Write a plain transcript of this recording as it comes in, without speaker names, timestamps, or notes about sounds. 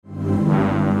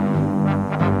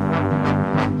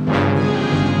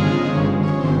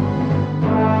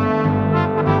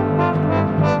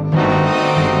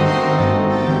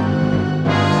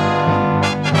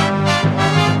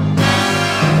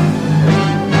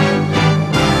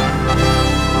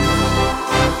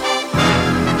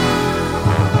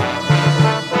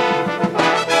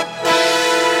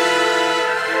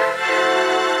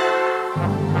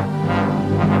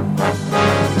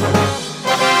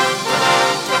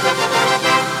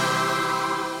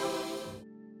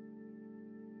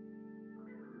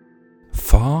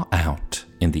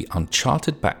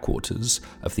uncharted backwaters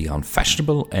of the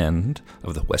unfashionable end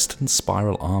of the western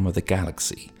spiral arm of the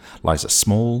galaxy lies a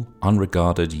small,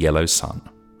 unregarded yellow sun.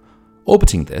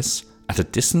 Orbiting this, at a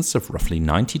distance of roughly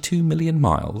 92 million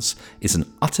miles, is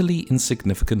an utterly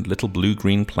insignificant little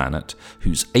blue-green planet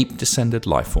whose ape-descended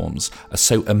lifeforms are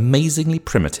so amazingly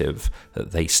primitive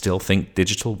that they still think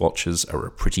digital watches are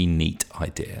a pretty neat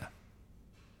idea.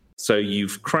 So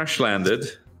you've crash-landed,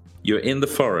 you're in the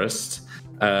forest.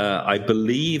 I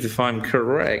believe, if I'm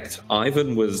correct,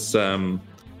 Ivan was kind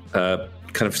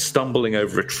of stumbling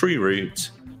over a tree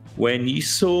root when you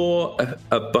saw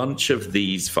a bunch of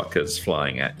these fuckers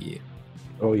flying at you.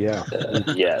 Oh, yeah.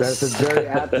 Yes. That's a very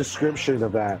apt description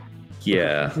of that.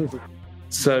 Yeah.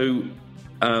 So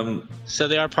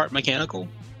they are part mechanical?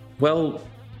 Well,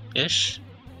 ish.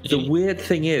 The weird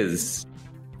thing is,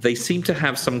 they seem to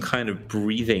have some kind of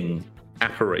breathing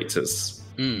apparatus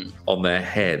on their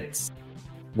heads.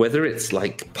 Whether it's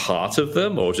like part of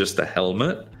them or just a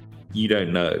helmet, you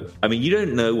don't know. I mean, you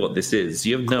don't know what this is.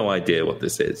 You have no idea what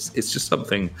this is. It's just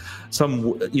something,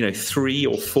 3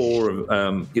 or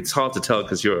 4. It's hard to tell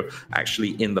because you're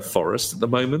actually in the forest at the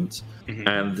moment. Mm-hmm.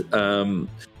 And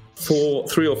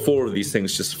 3 or 4 of these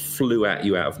things just flew at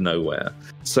you out of nowhere.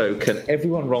 So can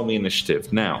everyone roll me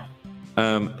initiative? Now,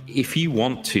 if you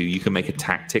want to, you can make a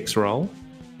tactics roll.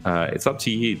 It's up to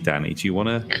you, Danny. Do you want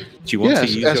to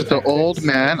use your as the old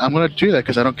man, I'm going to do that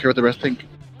because I don't care what the rest think.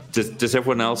 Does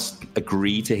everyone else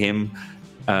agree to him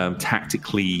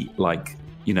tactically,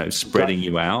 spreading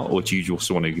you out, or do you just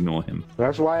want to ignore him?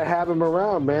 That's why I have him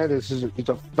around, man. It's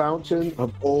a fountain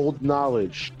of old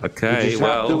knowledge. Okay,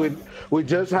 we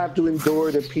just have to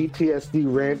endure the PTSD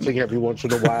ranting every once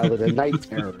in a while and the night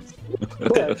terrors.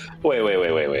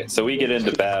 Wait. So we get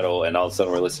into battle, and all of a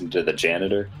sudden we're listening to the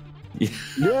janitor?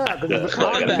 Yeah,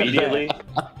 like immediately.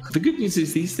 The good news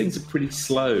is these things are pretty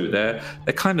slow. They're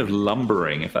kind of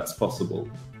lumbering, if that's possible.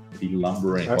 Be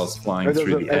lumbering whilst flying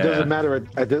through the air. It doesn't matter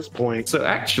at this point. So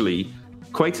actually,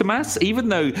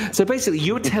 Quatermass, so basically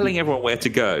you're telling everyone where to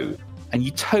go, and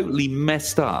you totally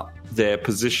messed up their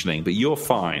positioning, but you're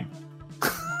fine.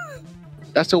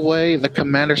 That's the way the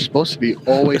commander's supposed to be,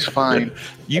 always fine.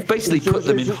 You've basically put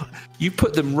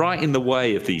them right in the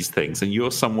way of these things, and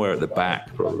you're somewhere at the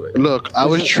back, probably. Look, I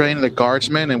was trained the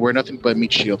guardsmen, and we're nothing but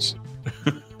meat shields.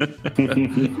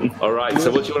 All right,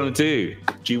 so what do you want to do?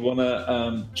 Do you want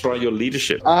to try your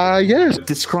leadership? Yes.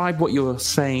 Describe what you're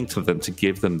saying to them to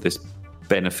give them this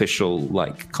beneficial,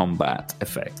 combat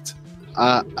effect.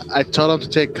 I told them to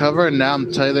take cover, and now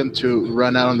I'm telling them to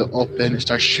run out on the open and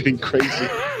start shooting crazy.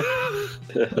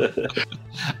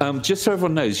 Just so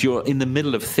everyone knows, you're in the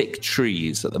middle of thick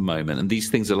trees at the moment, and these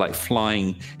things are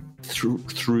flying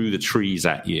through the trees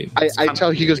at you. I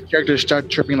tell Hugo's character to start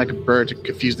chirping like a bird to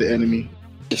confuse the enemy.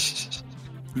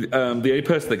 The only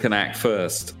person that can act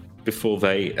first before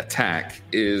they attack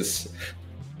is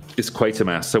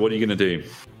Quatermass. So what are you going to do?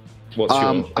 What's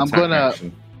your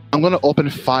action? I'm gonna open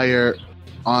fire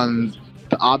on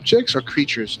the objects or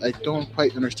creatures. I don't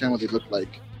quite understand what they look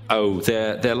like. Oh,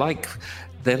 they're like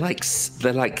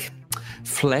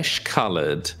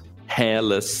flesh-colored,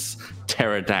 hairless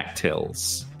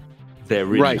pterodactyls. They're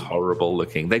really horrible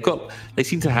looking. They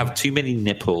seem to have too many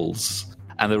nipples,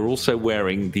 and they're also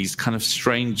wearing these kind of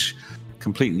strange,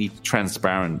 completely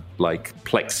transparent,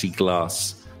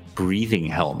 plexiglass breathing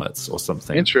helmets or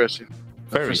something. Interesting.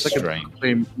 Very strange.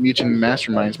 Play mutant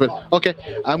masterminds, but okay.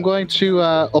 I'm going to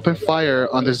open fire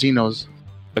on the Xenos.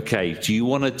 Okay, do you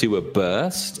want to do a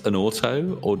burst, an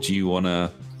auto, or do you want to...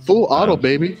 Full auto,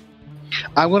 baby.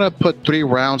 I want to put 3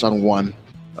 rounds on one.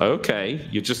 Okay,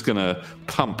 you're just going to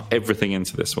pump everything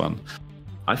into this one.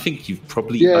 I think you've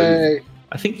probably...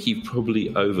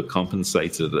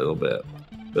 overcompensated a little bit.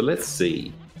 But let's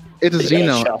see. It's a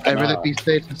Xeno. I'd rather be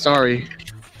safe than sorry.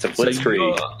 It's a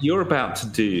blitzkrieg. So you're about to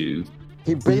do...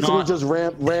 He basically just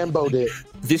Rambo'd it.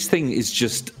 This thing is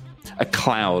just a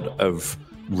cloud of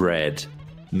red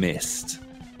mist.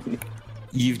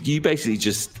 You basically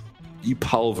just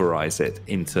pulverize it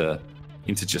into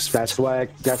just that's why I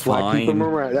keep him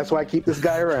around. That's why I keep this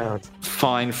guy around.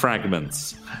 Fine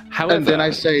fragments. However, and then I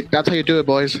say, that's how you do it,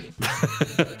 boys.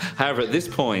 However, at this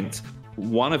point,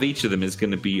 one of each of them is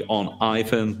going to be on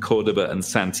Ivan, Cordoba, and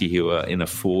Santi, who are in a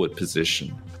forward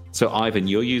position. So, Ivan,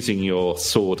 you're using your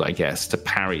sword, I guess, to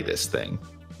parry this thing.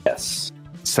 Yes.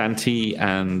 Santi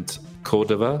and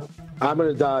Cordova? I'm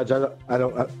going to dodge. I'm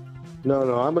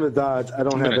going to dodge. I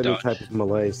don't have any type of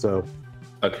melee, so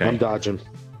I'm dodging.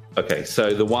 Okay,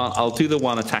 so I'll do the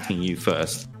one attacking you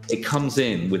first. It comes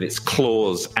in with its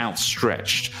claws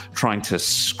outstretched, trying to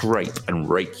scrape and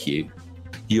rake you.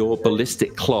 Your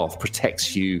ballistic cloth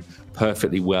protects you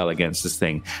perfectly well against this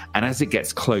thing. And as it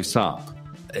gets close up,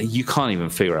 you can't even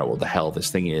figure out what the hell this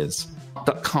thing is.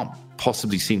 That can't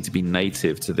possibly seem to be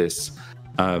native to this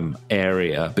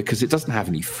area because it doesn't have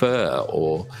any fur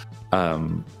or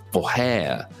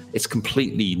hair. It's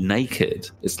completely naked.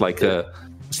 It's like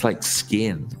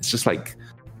skin. It's just like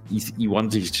you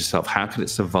wonder to yourself, how can it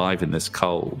survive in this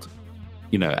cold?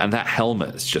 And that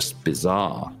helmet is just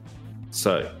bizarre.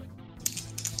 So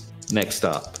next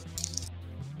up,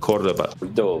 Cordova.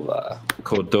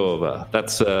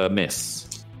 That's a miss.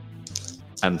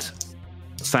 And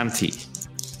Santi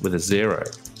with a 0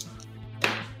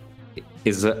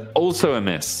 is also a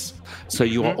miss. So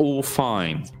you are all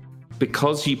fine.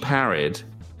 Because you parried,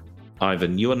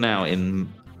 Ivan, you are now in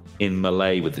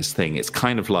melee with this thing. It's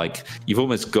kind of like you've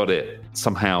almost got it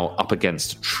somehow up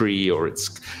against a tree, or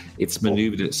it's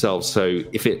maneuvered itself. So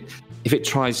if it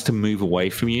tries to move away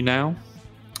from you now,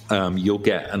 you'll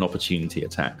get an opportunity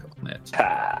attack on it.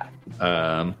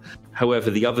 However,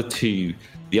 the other two,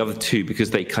 because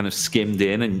they kind of skimmed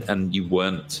in and you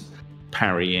weren't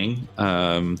parrying,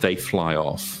 they fly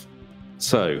off.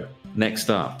 So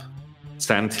next up,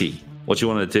 Santi, what do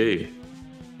you want to do?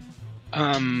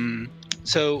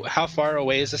 So how far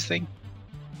away is this thing?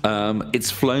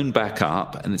 It's flown back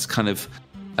up, and it's kind of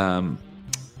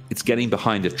it's getting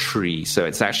behind a tree, so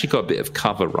it's actually got a bit of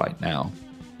cover right now.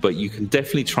 But you can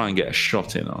definitely try and get a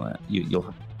shot in on it.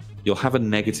 You'll have a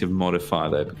negative modifier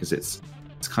though, because it's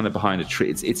kind of behind a tree.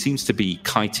 It seems to be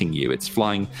kiting you. It's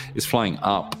flying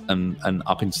up and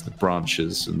up into the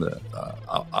branches and the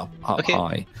up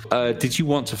high. Did you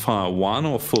want to fire one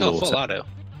or full auto? Full auto.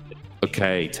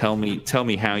 Okay, tell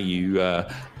me how you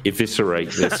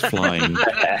eviscerate this flying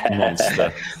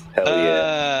monster.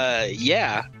 Hell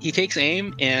yeah. He takes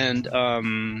aim and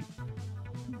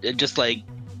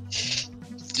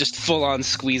just full on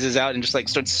squeezes out and just like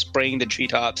starts spraying the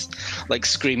treetops, like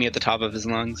screaming at the top of his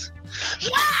lungs.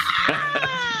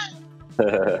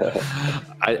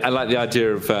 I like the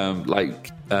idea of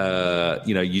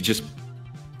you just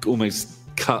almost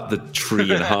cut the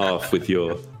tree in half with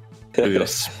your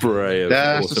spray of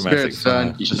That's automatic the spirit,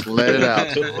 son. Just let it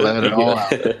out. Let it all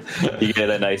out. You get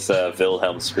a nice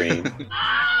Wilhelm scream.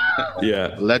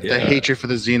 Yeah. Let the hatred for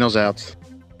the Xenos out.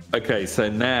 Okay, so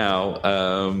now,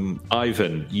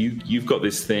 Ivan, you've got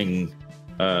this thing.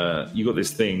 You got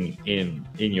this thing in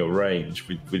your range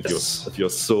with your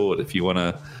sword. If you want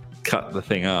to cut the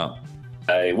thing up,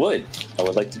 I would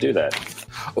like to do that.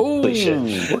 Oh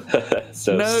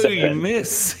so no! sad.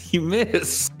 You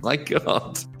miss. My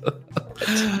God.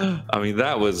 I mean,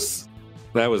 that was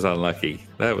unlucky.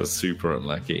 That was super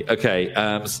unlucky. Okay,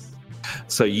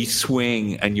 so you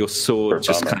swing and your sword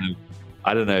just kind of,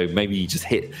 I don't know, maybe you just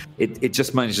hit it. It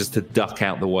just manages to duck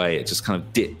out the way. It just kind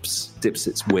of dips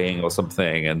its wing or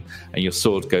something, and your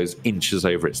sword goes inches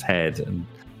over its head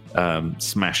and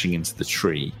smashing into the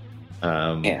tree.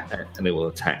 And it will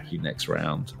attack you next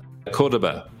round.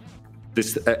 Cordoba,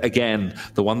 this again,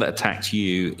 the one that attacked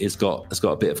you has got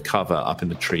a bit of cover up in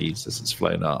the trees as it's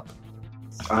flown up.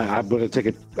 I'm gonna take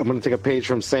a page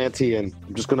from Santi, and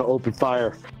I'm just gonna open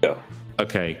fire. Go.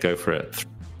 Okay, go for it.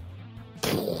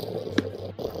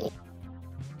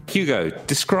 Hugo,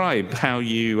 describe how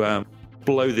you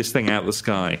blow this thing out of the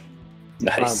sky.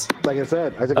 Nice. Like I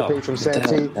said, I took a page from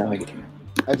Santi.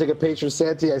 I take a page from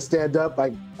Santi. I stand up.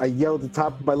 I yell at the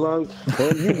top of my lungs,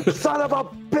 and you son of a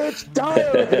bitch, die!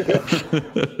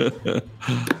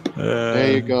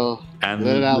 There you go. And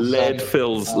lead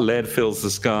fills the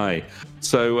sky.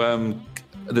 So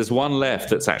there's one left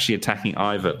that's actually attacking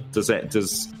Ivan. Does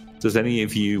any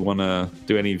of you want to?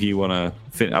 Do any of you want to?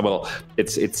 Well,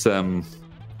 it's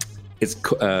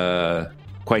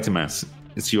Quatermass.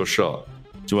 It's your shot.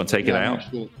 Do you want to take it out?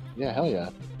 Yeah, hell yeah.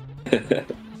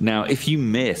 Now, if you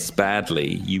miss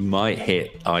badly, you might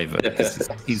hit Ivan because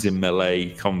he's in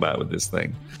melee combat with this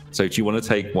thing. So, do you want to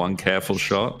take one careful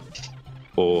shot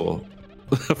or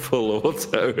full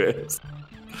auto it?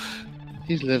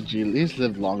 He's lived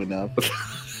long enough.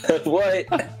 What?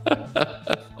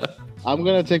 I'm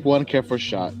gonna take one careful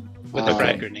shot with a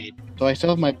frag grenade. So I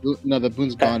still have my boon. No, the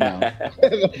boon's gone now.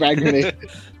 The frag grenade.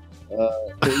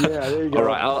 There you go. All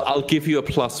right, I'll give you a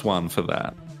 +1 for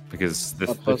that because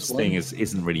this thing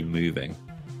isn't really moving.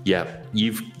 Yeah,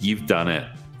 you've done it.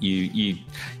 You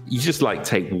just like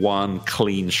take one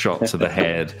clean shot to the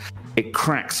head. It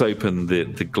cracks open the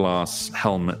glass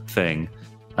helmet thing.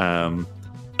 The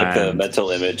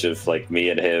mental image of like me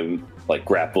and him like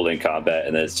grappled in combat,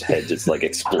 and then his head just like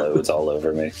explodes all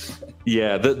over me.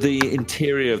 Yeah, the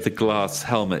interior of the glass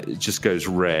helmet just goes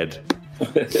red.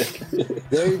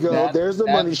 There you go. There's the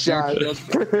money shot. Is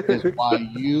why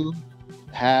you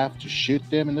have to shoot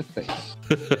them in the face.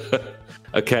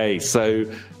 Okay, so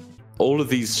all of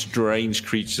these strange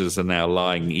creatures are now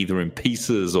lying either in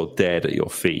pieces or dead at your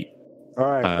feet. All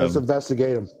right, let's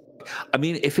investigate them. I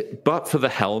mean, but for the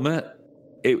helmet,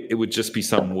 it would just be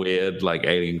some weird, like,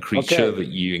 alien creature that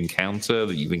you've encountered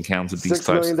these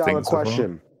types of things. $6 million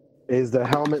question. Is the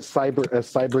helmet a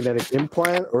cybernetic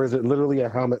implant, or is it literally a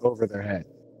helmet over their head?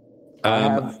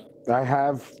 I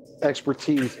have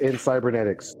expertise in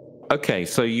cybernetics. Okay,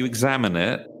 so you examine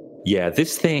it. Yeah,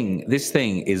 this thing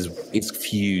is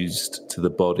fused to the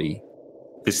body.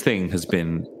 This thing has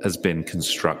been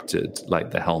constructed,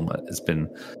 like the helmet has been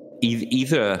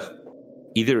either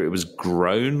it was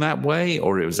grown that way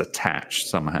or it was attached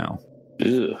somehow.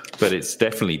 Ugh. But it's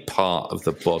definitely part of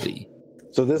the body.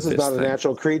 So this is not a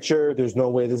natural creature. There's no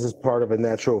way this is part of a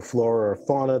natural flora or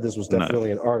fauna. This was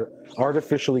definitely an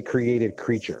artificially created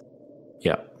creature.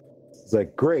 Yeah. It's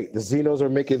like, great, the Xenos are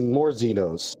making more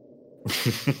Xenos.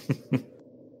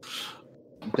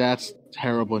 That's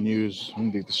terrible news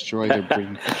when they destroy their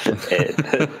brain.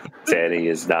 Danny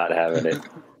is not having it.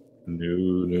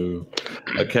 No.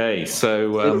 Okay,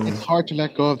 so it's hard to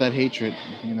let go of that hatred.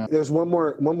 You know, there's one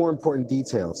more important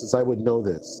detail, since I would know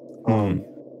this.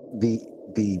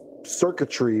 The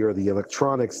circuitry or the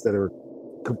electronics that are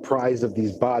comprised of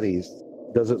these bodies,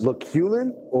 does it look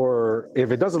human? Or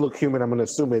if it doesn't look human, I'm going to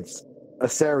assume it's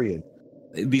Asarian.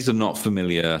 These are not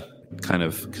familiar kind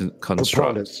of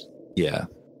constructs. Yeah,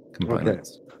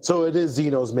 components. Okay. So it is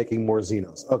Xenos making more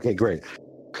Xenos. Okay, great.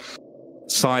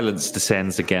 Silence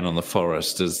descends again on the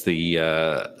forest as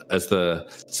the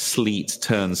sleet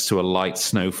turns to a light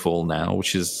snowfall now,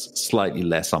 which is slightly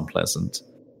less unpleasant.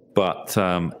 But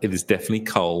it is definitely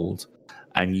cold,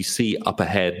 and you see up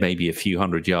ahead, maybe a few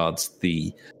hundred yards,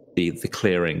 the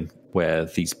clearing where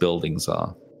these buildings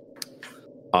are.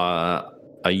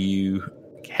 Are you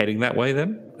heading that way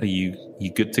then? Are you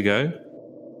good to go?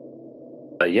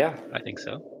 Yeah, I think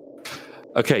so.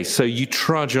 Okay, so you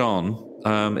trudge on.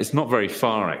 It's not very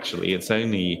far, actually. It's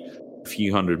only a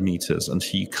few hundred meters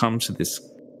until you come to this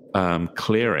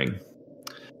clearing.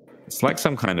 It's like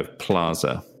some kind of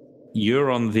plaza.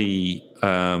 You're on the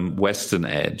western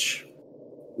edge.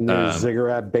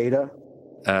 Ziggurat Beta?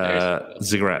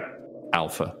 Ziggurat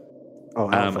Alpha.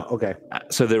 Oh, Alpha, okay.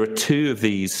 So there are two of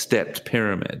these stepped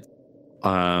pyramids,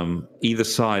 either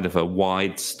side of a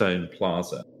wide stone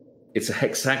plaza. It's a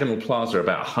hexagonal plaza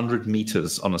about 100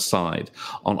 meters on a side.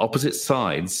 On opposite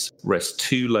sides rest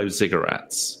two low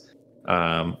ziggurats.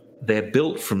 They're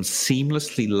built from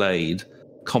seamlessly laid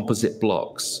composite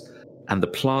blocks, and the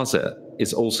plaza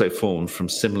is also formed from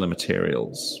similar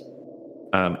materials.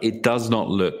 It does not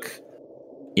look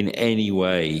in any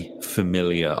way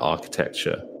familiar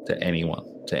architecture to anyone,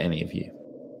 to any of you.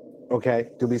 Okay.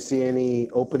 Do we see any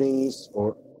openings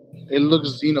or? It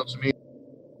looks Xeno to me.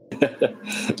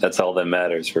 That's all that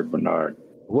matters for Bernard.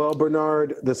 Well,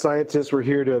 Bernard, the scientists were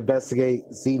here to investigate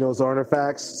Xenos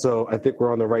artifacts, so I think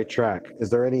we're on the right track. Is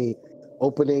there any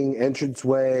opening,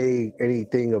 entranceway,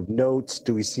 anything of note?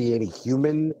 Do we see any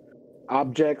human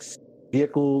objects,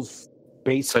 vehicles,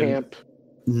 base camp?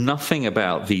 Nothing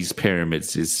about these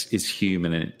pyramids is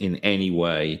human in any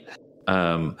way.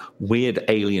 Weird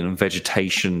alien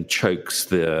vegetation chokes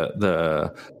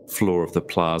the floor of the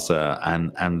plaza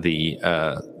and the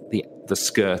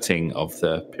skirting of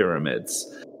the pyramids.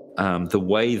 The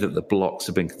way that the blocks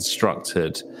have been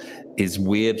constructed is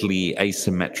weirdly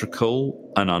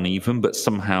asymmetrical and uneven, but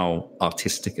somehow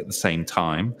artistic at the same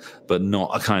time, but not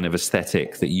a kind of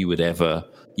aesthetic that you've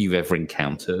ever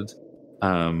encountered.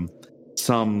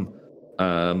 Some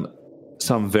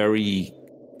very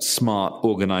smart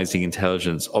organizing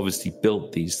intelligence obviously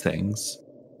built these things,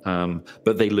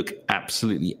 but they look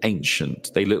absolutely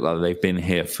ancient. They look like they've been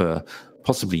here for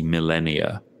possibly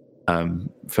millennia,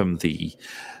 from the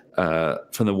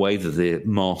way that the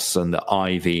moss and the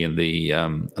ivy and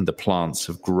the plants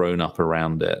have grown up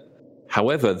around it.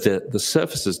 However, the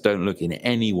surfaces don't look in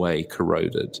any way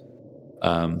corroded.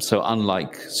 So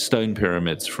unlike stone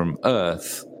pyramids from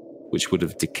Earth, which would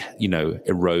have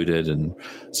eroded and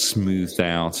smoothed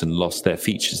out and lost their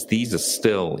features, these are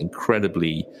still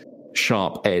incredibly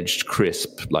sharp-edged,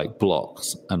 crisp, like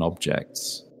blocks and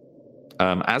objects.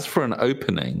 As for an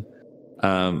opening,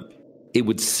 it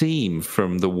would seem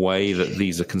from the way that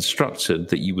these are constructed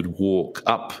that you would walk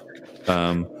up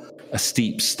a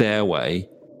steep stairway,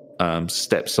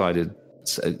 step-sided,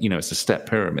 it's a step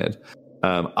pyramid,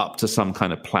 up to some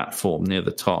kind of platform near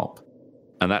the top.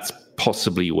 And that's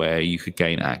possibly where you could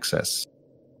gain access.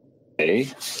 Okay.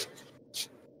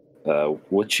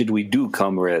 What should we do,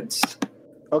 comrades?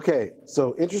 Okay,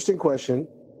 so interesting question.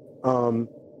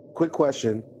 quick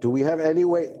question: Do we have any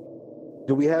way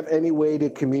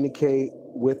to communicate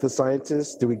with the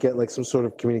scientists? Do we get like some sort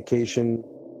of communication,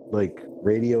 like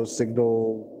radio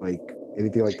signal, like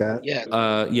anything like that?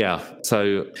 Yeah. Yeah.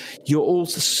 So you're all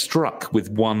struck with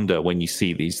wonder when you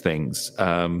see these things.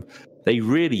 They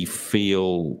really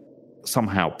feel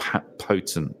somehow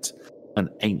potent and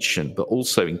ancient, but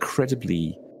also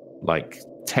incredibly like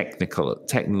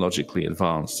technologically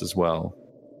advanced as well.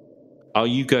 Are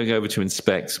you going over to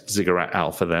inspect Ziggurat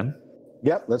Alpha then?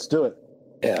 Yep, let's do it.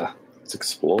 Yeah, let's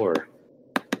explore.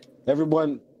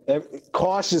 Everyone,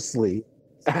 cautiously,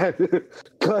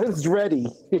 guns ready,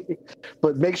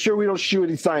 but make sure we don't shoot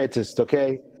any scientists,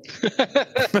 okay?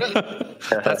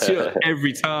 That's your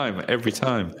every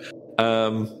time.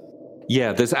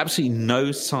 Yeah, there's absolutely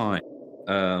no sign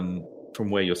from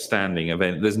where you're standing of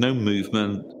any. There's no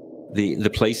movement.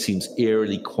 The place seems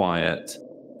eerily quiet.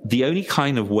 The only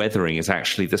kind of weathering is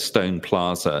actually the stone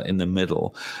plaza in the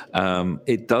middle.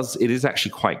 It is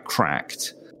actually quite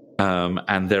cracked,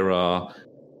 and there are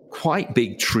quite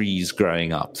big trees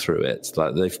growing up through it.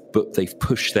 Like they've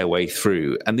pushed their way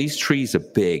through, and these trees are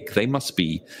big. They must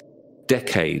be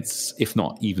decades, if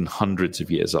not even hundreds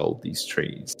of years old. These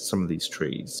trees, some of these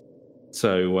trees.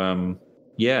 So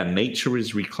yeah, nature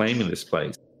is reclaiming this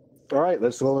place. All right,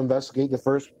 let's go investigate the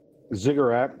first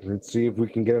ziggurat and see if we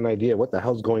can get an idea what the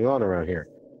hell's going on around here.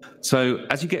 So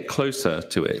as you get closer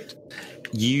to it,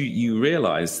 you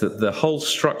realize that the whole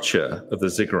structure of the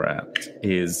ziggurat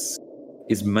is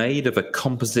made of a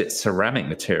composite ceramic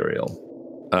material.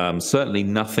 Certainly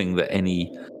nothing that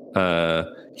any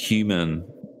human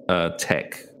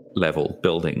tech level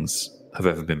buildings have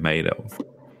ever been made of.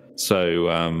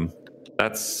 So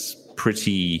that's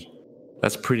pretty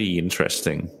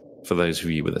interesting for those of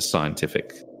you with a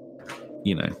scientific,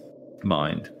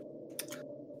 mind.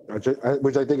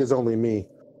 Which I think is only me.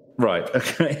 Right.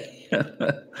 Okay.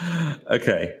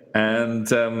 Okay. And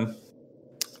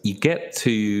you get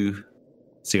to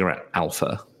Ziggurat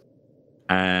Alpha,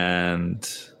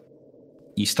 and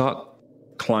you start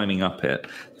climbing up it.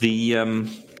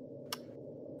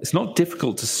 It's not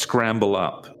difficult to scramble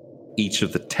up each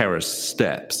of the terrace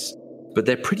steps, but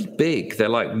they're pretty big. They're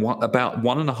like about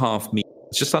 1.5 meters,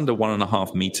 just under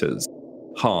 1.5 meters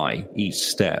high each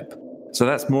step. So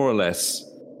that's more or less,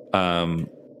 like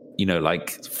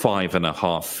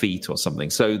 5.5 feet or something.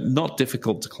 So not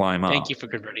difficult to climb up. Thank you for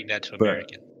converting that to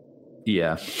American.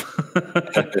 Yeah.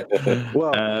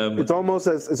 Well, it's almost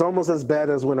as bad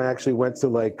as when I actually went to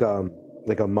like a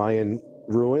Mayan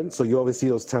ruin. So you always see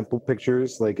those temple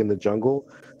pictures like in the jungle.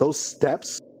 Those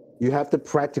steps, you have to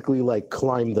practically like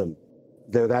climb them.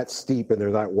 They're that steep and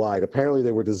they're that wide. Apparently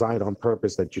they were designed on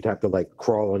purpose that you'd have to like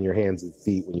crawl on your hands and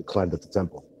feet when you climbed up the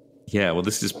temple. Yeah, well,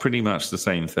 this is pretty much the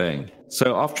same thing.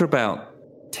 So after about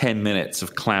 10 minutes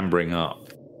of clambering up,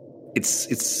 it's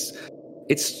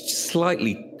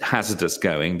slightly hazardous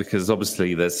going because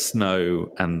obviously there's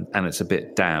snow and it's a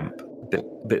bit damp,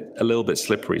 a little bit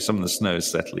slippery. Some of the snow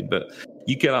is settling, but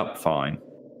you get up fine.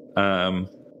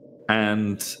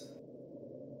 And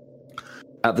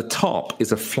at the top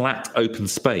is a flat open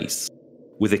space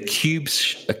with a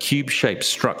cube-shaped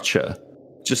structure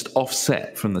just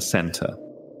offset from the center,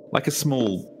 like a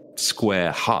small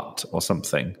square hut or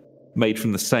something made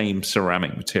from the same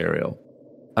ceramic material.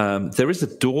 There is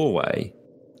a doorway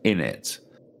in it,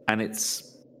 and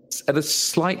it's at a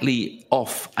slightly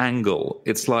off angle.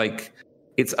 It's like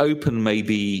it's open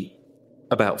maybe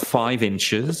about 5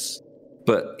 inches,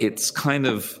 but it's kind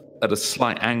of at a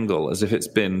slight angle as if it's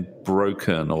been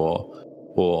broken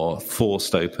or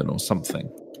forced open or something.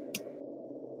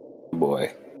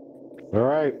 Boy. All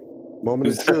right.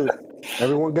 Moment of truth.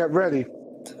 Everyone get ready.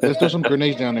 Let's throw some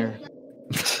grenades down there.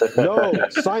 No,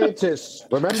 scientists,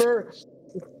 remember?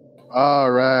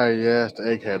 All right, yes,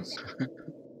 the eggheads.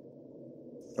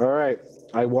 All right.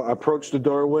 I approach the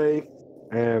doorway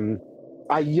and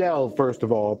I yell, first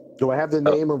of all. Do I have the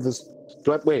name of this?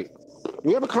 Wait.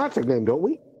 We have a contact name, don't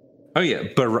we? Oh, yeah.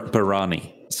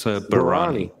 Barani. So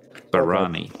Barani.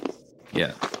 Okay.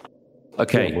 Yeah.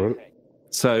 Okay.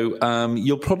 So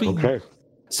you'll probably... Okay.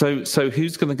 So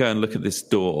who's going to go and look at this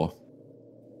door?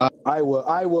 I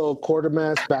will.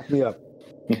 Quartermass, back me up.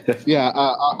 Yeah,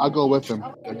 I'll go with him.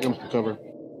 I'll give him some cover.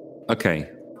 Okay.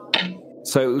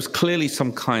 So it was clearly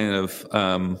some kind of,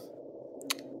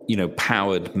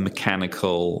 powered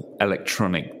mechanical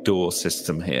electronic door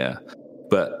system here.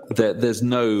 But there's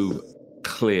no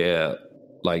clear,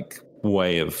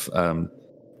 way of,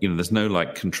 there's no,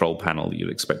 control panel you'd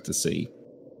expect to see.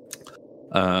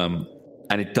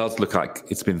 And it does look like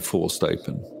it's been forced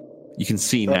open. You can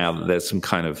see now that there's some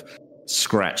kind of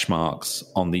scratch marks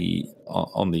on the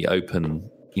open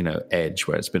edge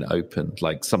where it's been opened,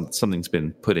 like something's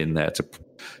been put in there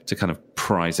to kind of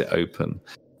prise it open.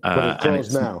 But it's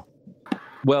closed now.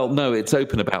 Well, no, it's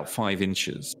open about 5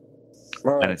 inches.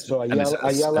 All right, And it's, so I and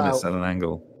yell out. it's at an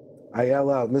angle. I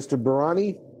yell out, Mr.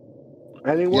 Barani?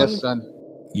 Anyone? Yes, son.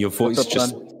 Your voice What's up,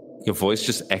 son? your voice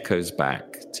just echoes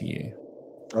back to you.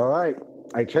 All right.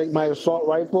 I take my assault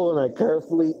rifle and I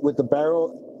carefully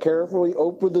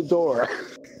open the door.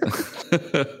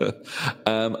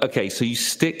 Okay, so you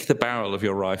stick the barrel of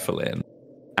your rifle in,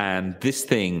 and this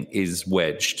thing is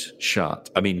wedged shut.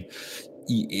 I mean,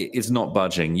 it's not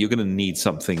budging. You're going to need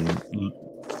something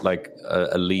like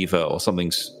a lever or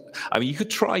something. I mean, you could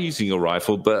try using your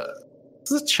rifle, but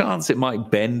there's a chance it might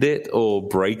bend it or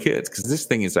break it, because this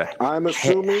thing is I'm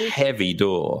assuming heavy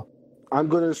door. I'm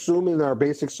going to assume in our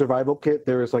basic survival kit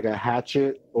there is like a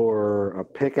hatchet or a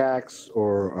pickaxe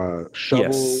or a shovel.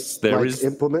 Yes, there is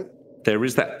implement. There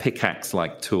is that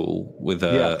pickaxe-like tool with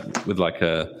like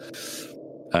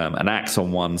an axe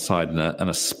on one side and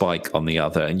a spike on the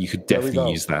other, and you could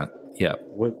definitely use that. Yeah,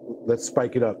 let's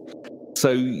spike it up.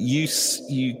 So you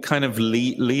kind of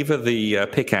lever the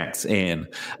pickaxe in,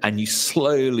 and you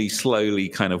slowly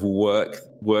kind of work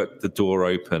the door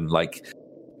open, like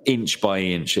inch by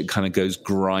inch. It kind of goes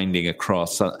grinding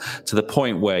across to the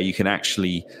point where you can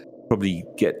actually probably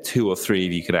get 2 or 3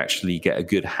 of you could actually get a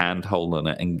good handhold on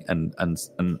it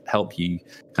and help you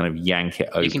kind of yank it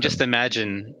open. You can just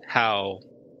imagine how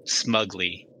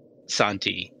smugly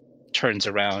Santi turns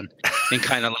around and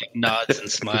kind of like nods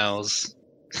and smiles.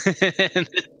 and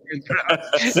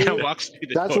walks through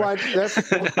the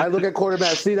door. I look at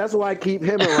Quarterback. See, that's why I keep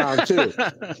him around too.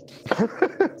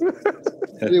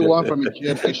 What do you want from me,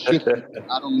 kid? I shoot.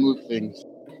 I don't move things.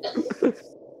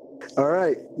 All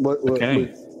right.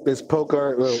 Let's poke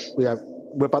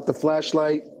whip out the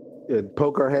flashlight and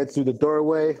poke our heads through the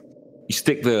doorway. You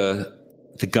stick the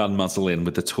gun muzzle in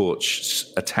with the torch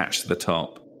attached to the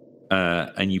top,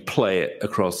 and you play it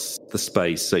across the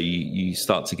space, so you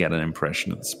start to get an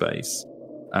impression of the space.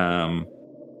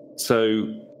 So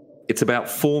it's about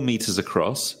 4 meters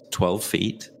across, 12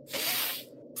 feet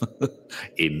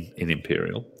in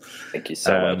Imperial. Thank you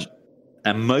so much.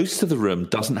 And most of the room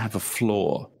doesn't have a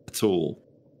floor at all.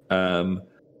 The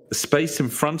space in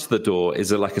front of the door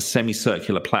is like a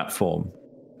semicircular platform,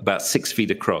 about 6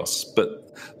 feet across. But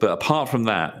apart from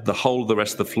that, the whole of the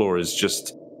rest of the floor is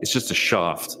just a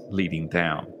shaft leading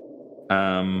down.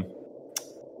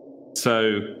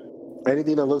 So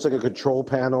anything that looks like a control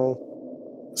panel,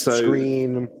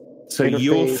 screen. So interface.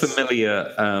 You're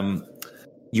familiar.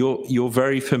 You're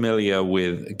very familiar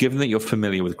with. Given that you're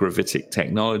familiar with gravitic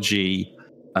technology,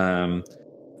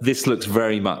 this looks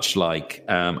very much like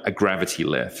a gravity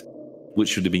lift,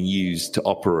 which would have been used to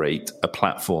operate a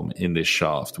platform in this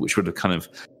shaft, which would have kind of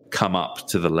come up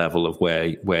to the level of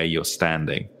where you're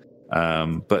standing.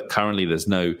 But currently there's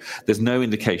no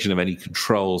indication of any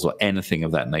controls or anything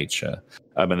of that nature.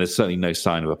 And there's certainly no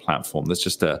sign of a platform. There's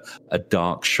just a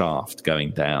dark shaft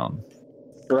going down.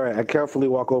 All right, I carefully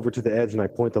walk over to the edge and I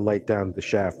point the light down the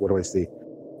shaft. What do I see?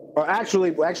 Or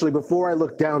actually, before I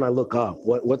look down, I look up.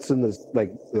 What's in this?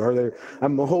 Like,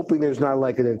 I'm hoping there's not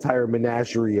like an entire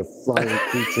menagerie of flying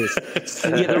creatures.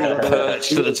 They're all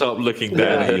perched to the top, looking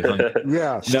down at you.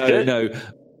 Yeah.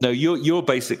 No. You're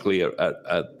basically at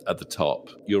the top.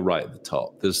 You're right at the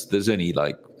top. There's only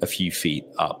like a few feet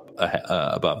up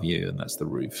above you, and that's the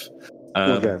roof.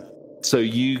 Okay. So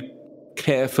you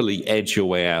carefully edge your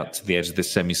way out to the edge of this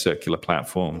semicircular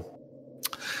platform.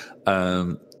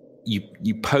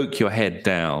 You poke your head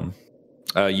down.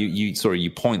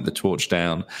 You point the torch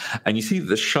down, and you see that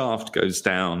the shaft goes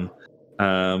down.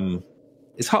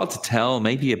 It's hard to tell.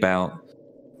 Maybe about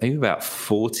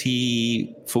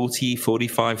 40,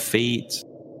 45 feet.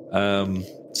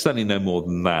 Certainly no more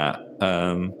than that.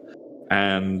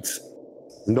 And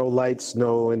no lights,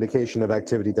 no indication of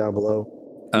activity down below.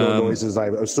 No noises.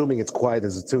 I'm assuming it's quiet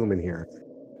as a tomb in here.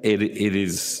 It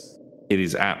is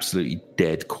absolutely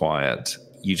dead quiet.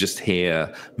 You just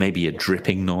hear maybe a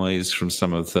dripping noise from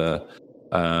some of the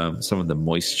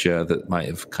moisture that might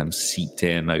have kind of seeped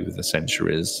in over the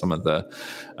centuries. Some of the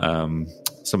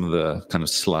kind of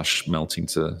slush melting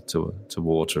to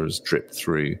water has dripped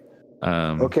through.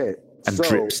 And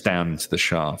drips down into the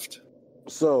shaft.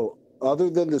 So,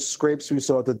 other than the scrapes we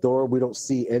saw at the door, we don't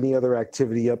see any other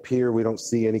activity up here. We don't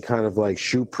see any kind of like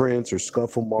shoe prints or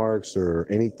scuffle marks or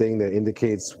anything that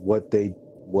indicates what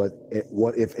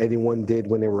if anyone did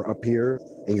when they were up here.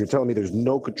 And you're telling me there's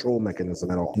no control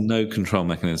mechanism at all? No control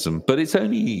mechanism, but it's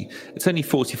only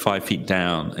 45 feet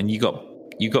down, and you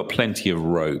got plenty of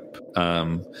rope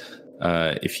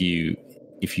if you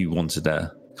wanted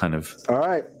to kind of All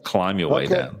right. climb your way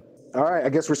down. All right. I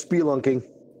guess we're spelunking.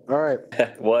 All right.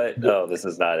 What? Oh, this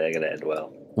is not going to end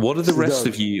well. What are the rest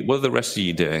of you? What are the rest of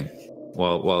you doing?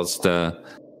 Whilst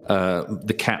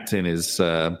the captain is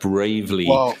bravely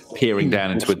peering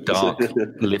down into a dark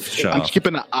lift shaft. I'm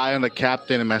keeping an eye on the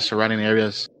captain and my surrounding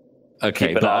areas.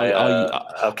 Okay, but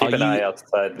I'll keep an eye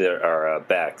outside our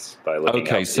backs by looking.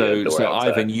 Okay, out so the door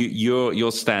outside. Ivan,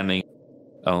 you're standing,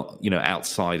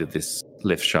 outside of this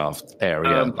lift shaft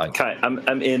area.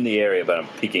 I'm in the area, but I'm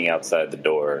peeking outside the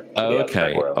door.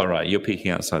 Okay, all right, you're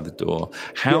peeking outside the door.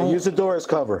 Use the door as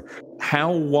cover.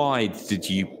 How wide did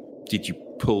you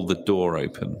pull the door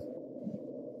open?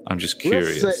 I'm just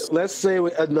curious. Let's say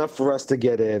enough for us to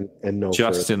get in and know.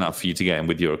 Just enough for you to get in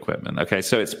with your equipment. Okay,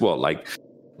 so it's what, like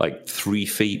 3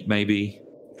 feet maybe?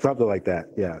 Something like that,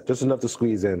 yeah. Just enough to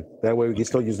squeeze in. That way we can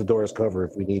still use the door as cover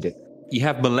if we need it. You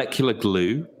have molecular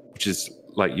glue, which is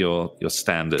like your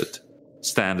standard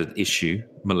issue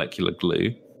molecular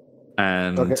glue.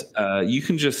 And you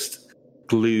can just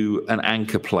glue an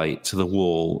anchor plate to the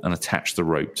wall and attach the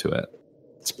rope to it.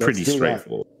 It's pretty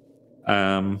straightforward.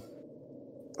 All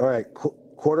right,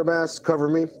 Quartermass, cover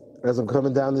me as I'm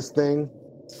coming down this thing.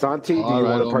 Santi, do you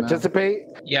want to participate?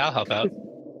 Yeah, I'll help out.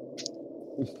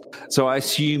 So I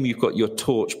assume you've got your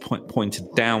torch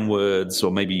pointed downwards,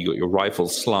 or maybe you got your rifle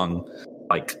slung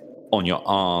like on your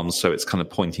arm, so it's kind of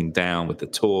pointing down with the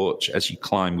torch as you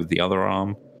climb with the other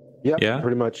arm. Yep, yeah,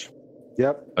 pretty much.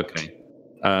 Yep. Okay.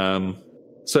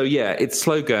 So yeah, it's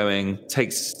slow going.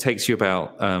 Takes you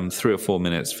about 3 or 4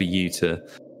 minutes for you to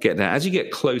get there. As you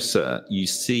get closer, you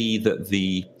see that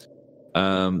the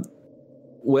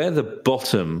where the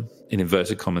bottom, in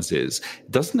inverted commas, is,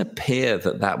 it doesn't appear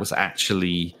that was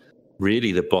actually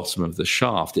really the bottom of the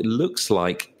shaft. It looks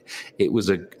like it was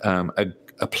a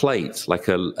plate, like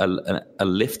a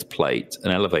lift plate, an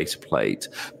elevator plate,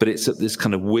 but it's at this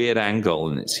kind of weird angle,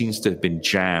 and it seems to have been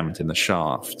jammed in the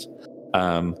shaft.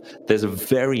 There's a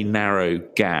very narrow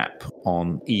gap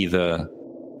on either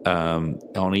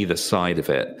side of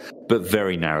it, but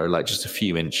very narrow, like just a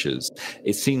few inches.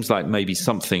 It seems like maybe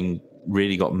something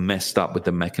really got messed up with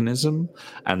the mechanism,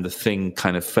 and the thing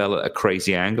kind of fell at a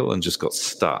crazy angle and just got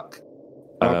stuck.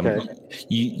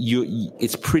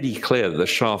 It's pretty clear that the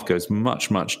shaft goes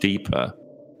much, much deeper,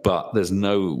 but there's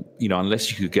no, unless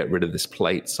you could get rid of this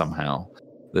plate somehow,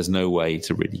 there's no way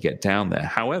to really get down there.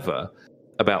 However,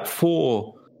 about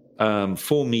 4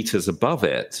 meters above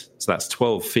it, so that's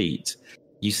 12 feet,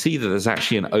 you see that there's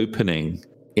actually an opening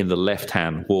in the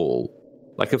left-hand wall,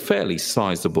 like a fairly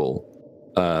sizable,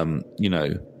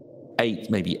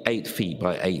 8 feet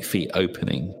by 8 feet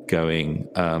opening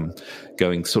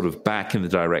going sort of back in the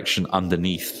direction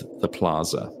underneath the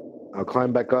plaza. I'll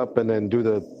climb back up and then do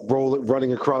the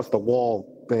running across the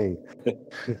wall thing.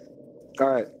 All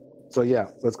right. So yeah,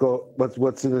 let's go.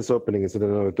 What's in this opening? Is it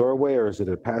another doorway or is it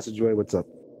a passageway? What's up?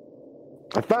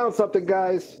 I found something,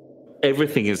 guys.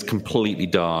 Everything is completely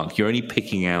dark. You're only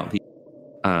picking out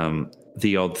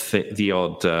the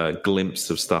odd glimpse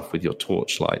of stuff with your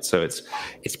torchlight. So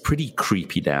it's pretty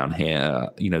creepy down here.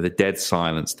 The dead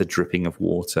silence, the dripping of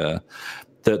water,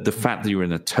 the fact that you're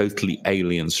in a totally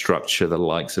alien structure, the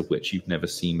likes of which you've never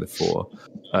seen before.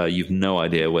 You've no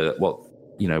idea what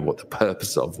the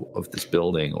purpose of this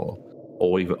building or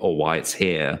why it's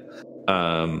here.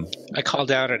 I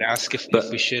called out and asked if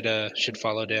we should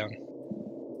follow down.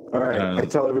 All right. I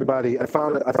tell everybody I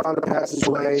found a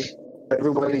passageway.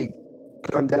 Everybody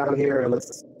come down here and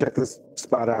let's check this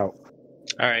spot out.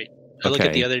 All right. I look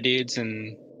at the other dudes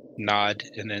and nod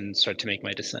and then start to make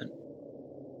my descent.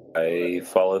 I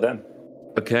follow them.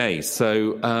 Okay,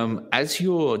 so as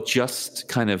you're just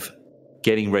kind of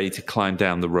getting ready to climb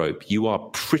down the rope, you are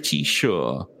pretty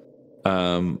sure,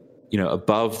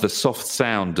 above the soft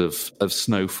sound of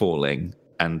snow falling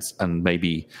and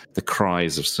maybe the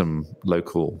cries of some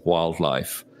local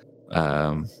wildlife,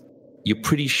 you're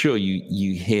pretty sure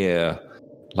you hear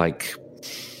like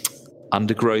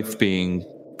undergrowth being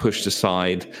pushed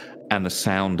aside and the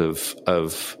sound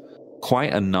of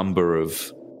quite a number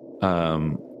of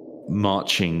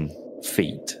marching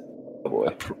feet,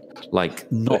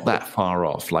 like not that far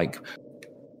off, like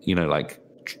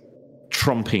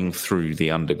tromping through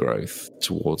the undergrowth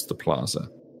towards the plaza.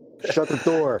 Shut the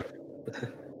door.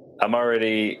 I'm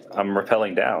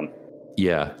rappelling down.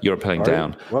 Yeah, you're rappelling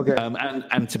down. Okay.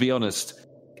 And to be honest,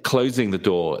 closing the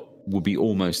door would be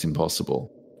almost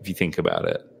impossible if you think about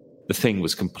it. The thing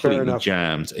was completely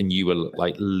jammed, and you were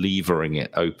like levering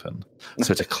it open.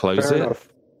 So to close it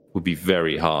would be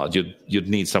very hard. You'd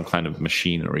need some kind of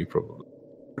machinery, probably.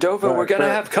 Dova, we're gonna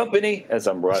have company. As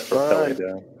I'm rappelling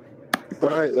down. All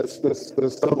right, let's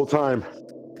double time.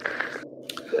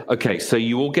 Okay, so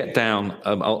you all get down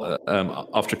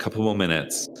after a couple more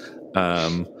minutes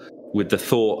with the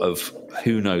thought of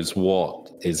who knows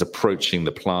what is approaching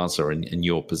the plaza in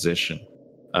your position.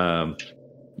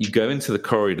 You go into the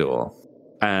corridor,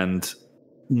 and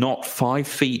not 5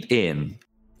 feet in,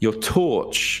 your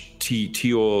torch, to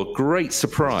your great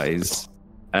surprise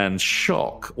and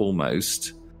shock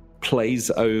almost,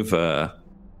 plays over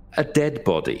a dead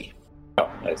body. Oh,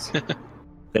 nice.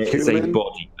 There is a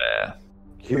body there.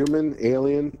 Human,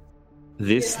 alien?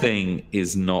 This thing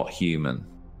is not human.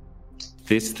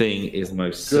 This thing is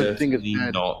most certainly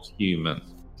not human.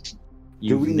 Do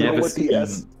you know what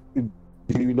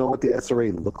the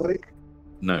SRA look like?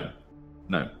 No.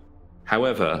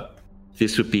 However,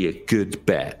 this would be a good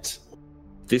bet.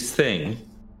 This thing,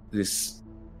 this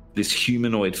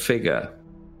humanoid figure,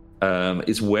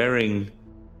 is wearing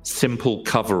simple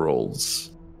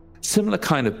coveralls, similar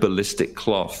kind of ballistic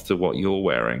cloth to what you're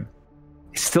wearing.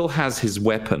 He still has his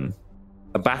weapon,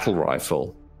 a battle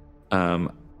rifle,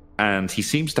 and he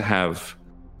seems to have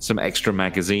some extra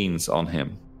magazines on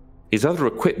him. His other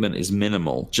equipment is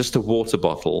minimal, just a water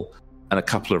bottle and a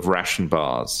couple of ration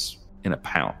bars in a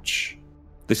pouch.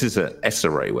 This is an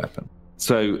SRA weapon.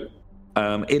 So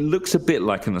it looks a bit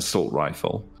like an assault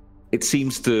rifle. It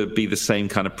seems to be the same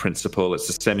kind of principle. It's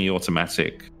a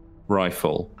semi-automatic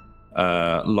rifle,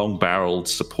 long-barreled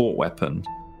support weapon.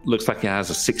 Looks like it has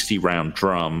a 60-round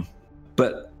drum,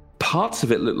 but parts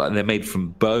of it look like they're made from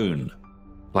bone,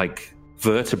 like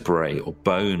vertebrae or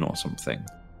bone or something.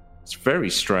 It's very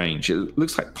strange. It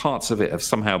looks like parts of it have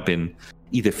somehow been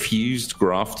either fused,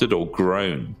 grafted, or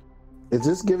grown. Is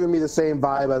this giving me the same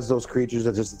vibe as those creatures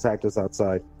that just attacked us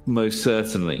outside? Most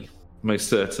certainly.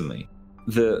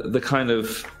 The kind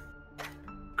of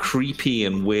creepy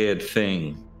and weird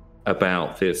thing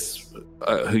about this,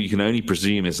 who you can only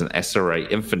presume is an SRA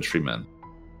infantryman,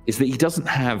 is that he doesn't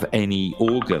have any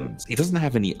organs. He doesn't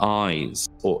have any eyes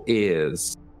or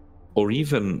ears, or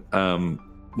even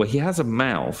he has a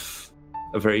mouth,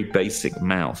 a very basic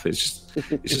mouth. It's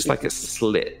just like a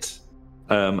slit,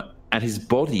 and his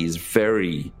body is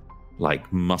very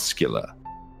muscular.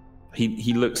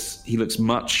 He looks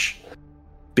much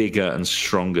bigger and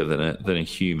stronger than a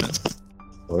human.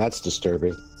 Well, that's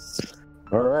disturbing.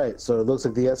 All right, so it looks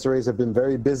like the SRAs have been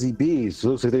very busy bees. It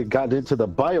looks like they've gotten into the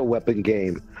bioweapon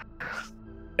game.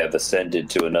 Have ascended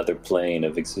to another plane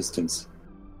of existence.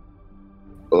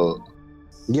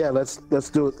 Yeah, let's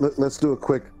do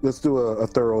a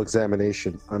thorough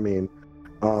examination. I mean,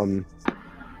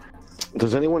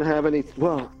 does anyone have any?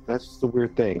 Well, that's the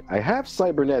weird thing. I have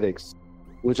cybernetics,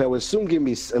 which I would assume give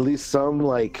me at least some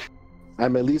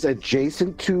I'm at least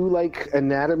adjacent to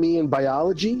anatomy and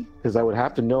biology, because I would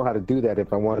have to know how to do that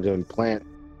if I wanted to implant.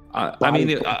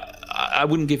 I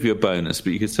wouldn't give you a bonus,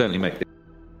 but you could certainly make it.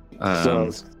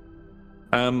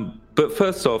 But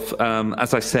first off,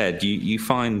 as I said, you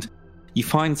find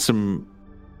some.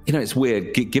 It's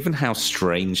weird given how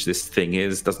strange this thing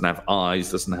is. Doesn't have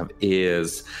eyes, doesn't have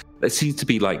ears. There seems to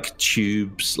be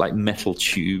tubes, metal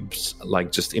tubes,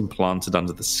 just implanted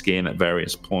under the skin at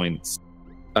various points.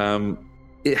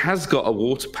 It has got a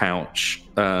water pouch,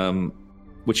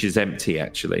 which is empty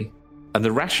actually, and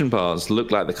the ration bars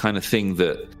look like the kind of thing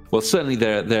that, well, certainly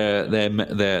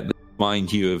they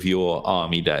remind you of your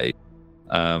army days.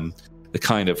 The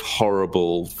kind of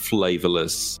horrible,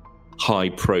 flavorless, high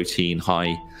protein,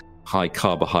 high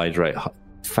carbohydrate,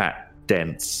 fat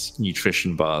dense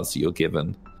nutrition bars that you're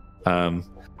given.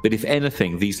 But if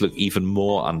anything, these look even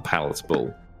more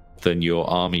unpalatable than your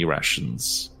army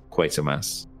rations,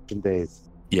 Quatermass. Days.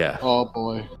 Yeah. Oh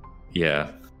boy.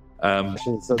 Yeah.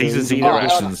 So these are Xeno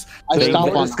rations. They're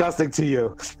more disgusting to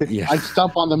you. Yeah. I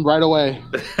stomp on them right away.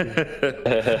 Fuck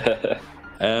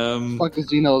the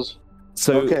Xenos.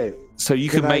 So you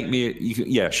can make me.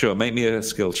 Make me a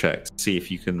skill check to see if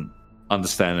you can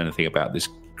understand anything about this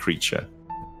creature.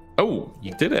 Oh,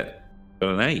 you did it.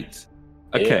 Got an 8.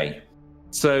 Okay. Yeah.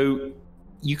 So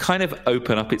you kind of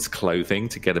open up its clothing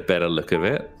to get a better look of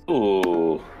it.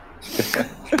 Ooh.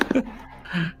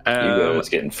 Hugo's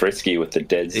getting frisky with the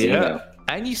dead Xeno. Yeah.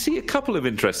 And you see a couple of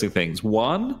interesting things.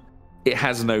 One, it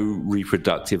has no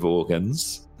reproductive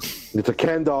organs. It's a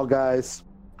Ken doll, guys.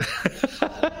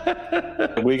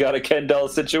 We got a Ken doll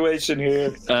situation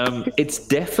here. It's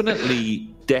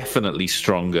definitely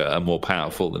stronger and more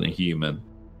powerful than a human.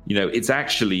 It's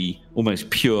actually almost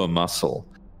pure muscle.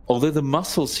 Although the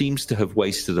muscle seems to have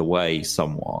wasted away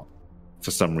somewhat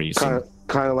for some reason.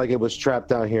 Kind of like it was trapped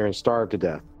down here and starved to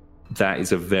death. That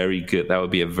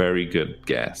would be a very good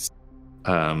guess.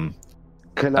 Can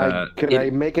I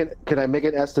make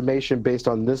an estimation based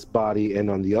on this body and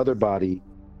on the other body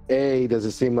A, does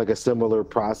it seem like a similar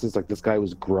process? Like this guy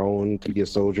was grown to be a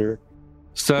soldier?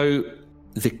 So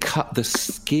the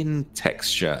skin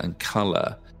texture and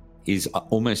color is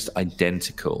almost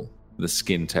identical. The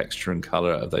skin texture and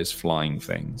color of those flying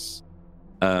things.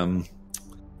 A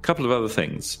couple of other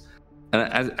things.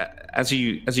 As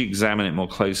you examine it more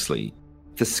closely,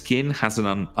 the skin has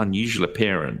an unusual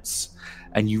appearance,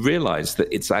 and you realize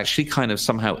that it's actually kind of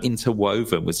somehow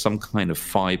interwoven with some kind of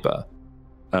fiber,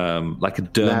 like a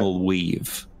dermal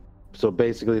weave. So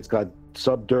basically, it's got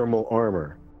subdermal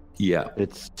armor. Yeah.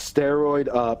 It's steroid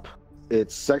up.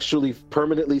 It's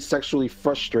permanently sexually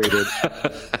frustrated.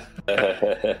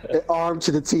 Armed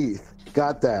to the teeth.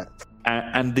 Got that.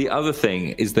 And the other thing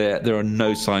is there are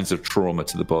no signs of trauma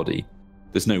to the body.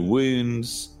 There's no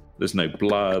wounds. There's no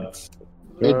blood.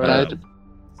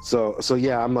 So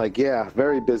yeah, I'm like, yeah,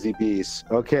 very busy beast.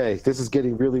 Okay, this is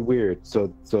getting really weird.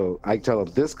 So I tell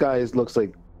him this guy looks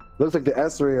like the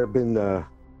Esri have been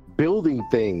building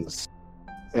things,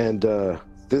 and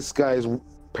this guy's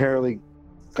apparently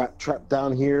got trapped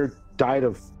down here, died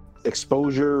of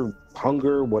exposure,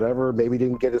 hunger, whatever. Maybe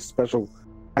didn't get a special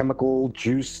chemical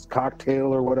juice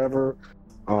cocktail or whatever.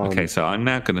 Okay, so I'm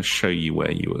now going to show you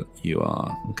where you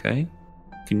are. Okay,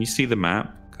 can you see the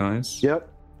map, guys? Yep.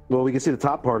 Well, we can see the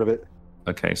top part of it.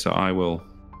 Okay, so I will.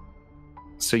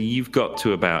 So you've got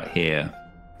to about here,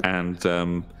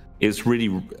 and it's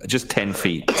really just 10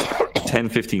 feet, 10,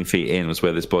 15 feet in was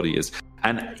where this body is.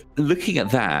 And looking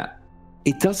at that,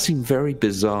 it does seem very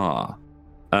bizarre.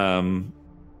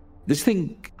 This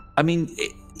thing, I mean,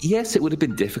 yes, it would have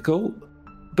been difficult,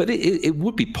 but it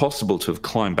would be possible to have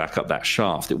climbed back up that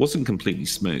shaft. It wasn't completely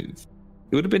smooth.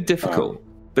 It would have been difficult,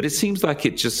 but it seems like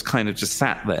it just kind of just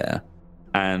sat there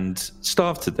and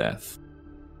starved to death.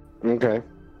 Okay.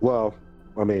 Well,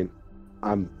 I mean,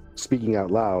 I'm speaking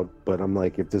out loud, but I'm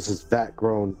like, if this is that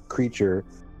grown creature,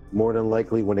 more than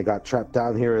likely when it got trapped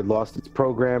down here, it lost its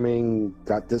programming,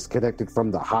 got disconnected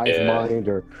from the hive mind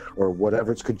or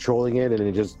whatever it's controlling it, and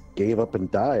it just gave up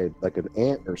and died like an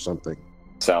ant or something.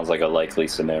 Sounds like a likely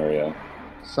scenario.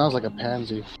 Sounds like a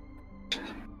pansy.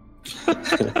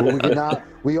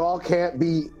 We all can't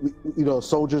be,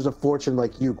 soldiers of fortune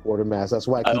like you, Quartermaster. That's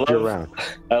why I keep you around.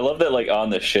 I love that, like,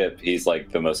 on the ship, he's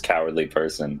like the most cowardly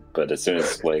person, but as soon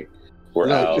as like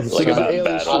we're out, like about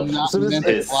battle, his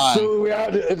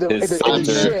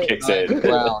soldier kicks in.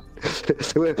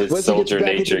 His soldier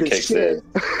nature kicks in.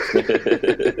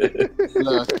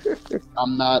 Look,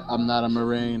 I'm not a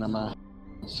Marine. I'm a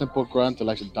simple grunt that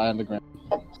likes to die on the ground.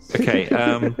 Okay,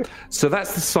 so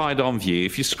that's the side-on view.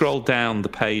 If you scroll down the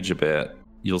page a bit,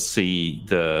 you'll see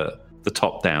the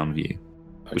top-down view,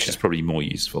 which is probably more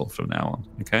useful from now on.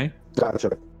 Okay?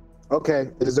 Gotcha. Okay,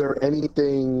 is there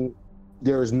anything...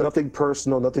 There's nothing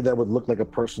personal, nothing that would look like a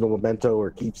personal memento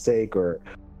or keepsake or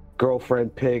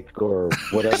girlfriend pick or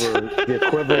whatever the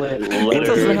equivalent. It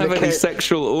doesn't have any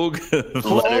sexual organs.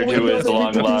 Letter to his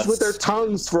long lost. With their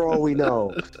tongues, for all we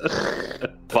know.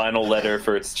 Final letter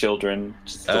for its children,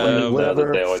 just to let them know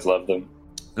that they always love them.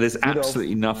 There's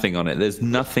absolutely nothing on it. There's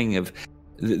nothing of.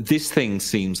 This thing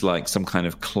seems like some kind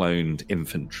of cloned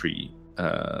infantry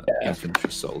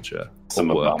soldier.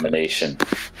 Some abomination.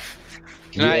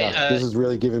 This is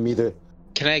really giving me the...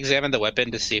 Can I examine the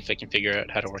weapon to see if I can figure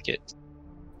out how to work it?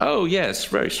 Oh, yes,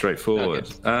 very straightforward.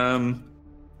 Okay.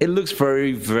 It looks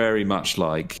very, very much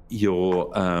like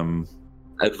your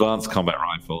advanced combat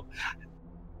rifle.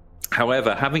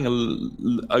 However, having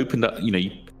opened up,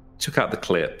 you took out the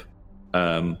clip.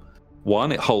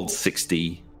 One, it holds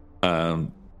 60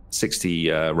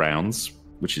 rounds,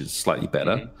 which is slightly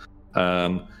better.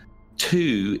 Mm-hmm.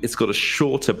 Two, it's got a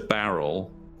shorter barrel.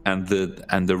 And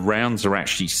the rounds are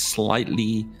actually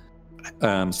slightly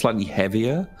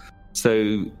heavier,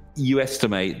 so you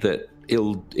estimate that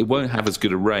it won't have as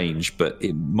good a range, but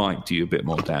it might do a bit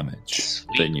more damage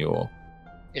than your.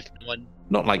 If one,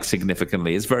 not like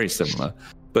significantly, it's very similar,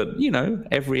 but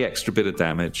every extra bit of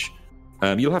damage,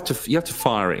 you have to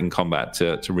fire it in combat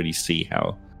to really see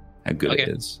how good it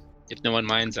is. If no one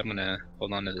minds, I'm gonna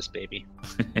hold on to this baby.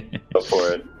 Go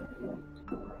for it.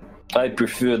 I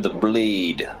prefer the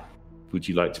blade. Would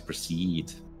you like to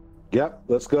proceed? Yep,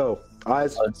 let's go.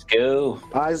 Let's go.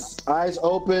 Eyes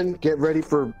open. Get ready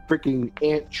for freaking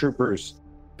ant troopers.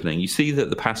 You see that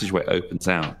the passageway opens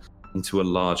out into a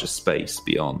larger space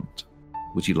beyond.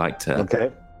 Would you like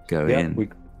to go in?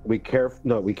 We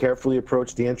carefully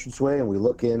approach the entranceway and we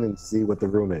look in and see what the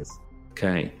room is.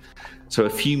 Okay. So a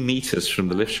few meters from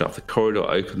the lift shaft, the corridor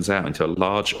opens out into a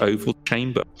large oval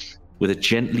chamber with a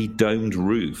gently domed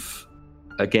roof.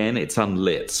 Again, it's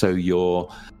unlit, so your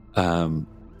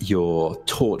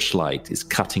torchlight is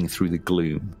cutting through the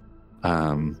gloom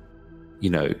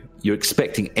You're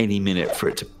expecting any minute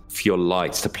for your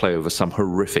lights to play over some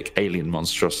horrific alien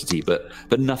monstrosity, but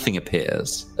nothing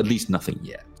appears. At least nothing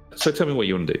yet. So tell me what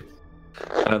you want to do.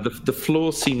 The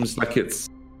floor seems like it's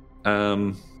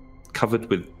covered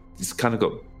with. It's kind of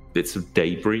got bits of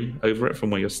debris over it from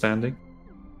where you're standing.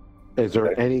 Is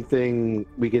there anything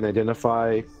we can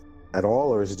identify at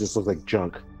all, or does it just look like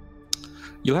junk?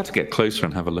 You'll have to get closer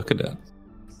and have a look at it.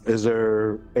 Is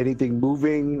there anything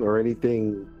moving or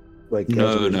anything like?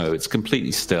 No, it's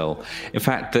completely still. In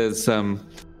fact, there's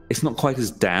it's not quite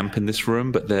as damp in this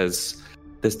room, but there's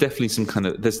definitely some kind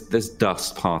of there's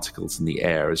dust particles in the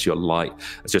air as your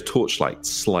torchlight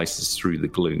slices through the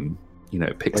gloom.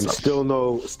 It picks and up. Still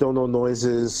no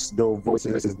noises, no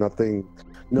voices, nothing,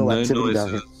 no activity down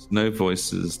here. No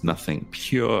voices, nothing.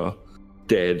 Pure,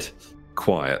 dead,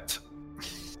 quiet.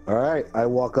 All right, I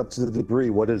walk up to the debris.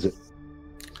 What is it?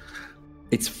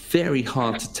 It's very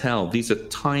hard to tell. These are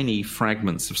tiny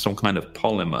fragments of some kind of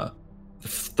polymer.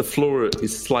 The floor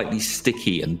is slightly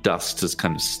sticky and dust has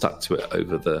kind of stuck to it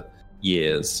over the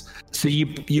years. So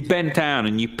you bend down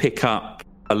and you pick up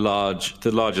the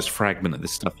largest fragment of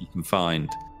this stuff you can find.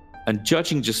 And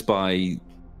judging just by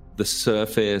the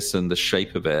surface and the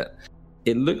shape of it,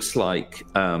 it looks like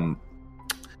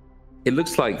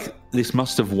this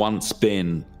must have once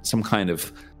been some kind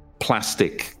of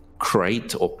plastic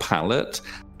crate or pallet,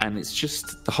 and it's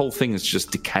just the whole thing is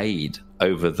just decayed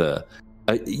over the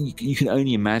you can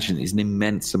only imagine it's an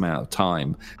immense amount of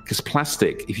time, because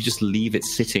plastic, if you just leave it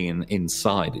sitting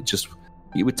inside, it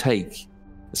would take,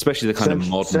 especially the kind of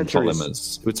modern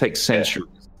polymers, it would take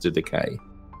centuries to decay,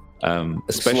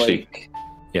 especially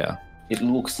it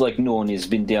looks like no one has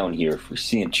been down here for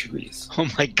centuries. Oh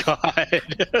my god.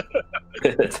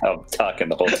 That's how I'm talking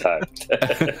the whole time.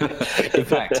 In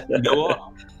fact, you know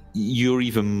what? You're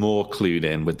even more clued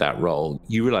in with that roll.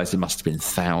 You realize it must have been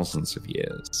thousands of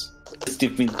years. It's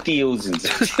been thousands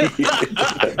of years.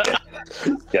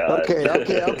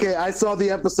 Okay. I saw the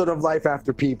episode of Life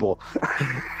After People.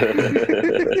 Do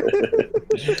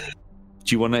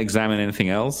you want to examine anything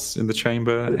else in the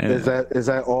chamber? Is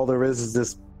that all there is? Is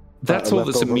this? That's all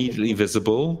that's immediately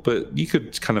visible, but you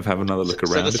could kind of have another look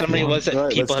around. So the summary was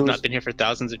that people have not been here for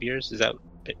thousands of years? Is that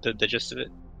the gist of it?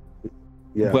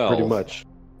 Yeah, pretty much.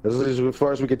 As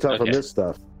far as we can tell from this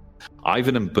stuff.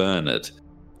 Ivan and Bernard,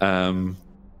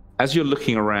 as you're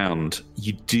looking around,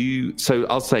 you do... So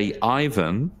I'll say,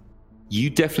 Ivan, you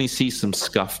definitely see some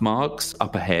scuff marks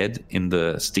up ahead in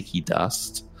the sticky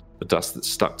dust, the dust that's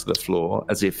stuck to the floor,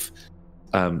 as if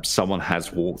someone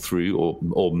has walked through,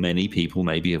 or many people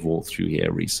maybe have walked through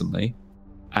here recently.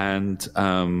 And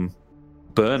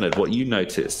Bernard, what you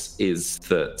notice is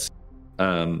that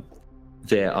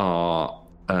there are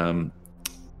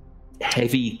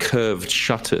heavy curved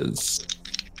shutters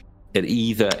at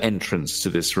either entrance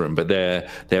to this room, but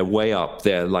they're way up.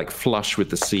 They're like flush with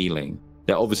the ceiling.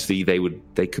 They're obviously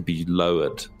they could be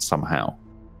lowered somehow,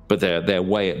 but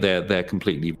they're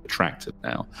completely retracted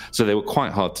now. So they were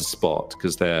quite hard to spot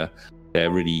because they're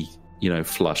really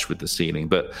flush with the ceiling.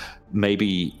 But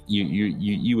maybe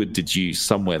you would deduce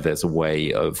somewhere there's a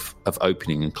way of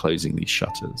opening and closing these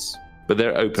shutters, but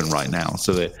they're open right now,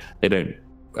 so they don't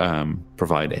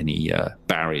provide any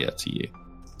barrier to you.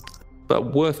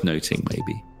 But worth noting,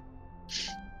 maybe.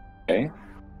 Okay,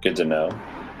 good to know.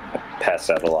 I pass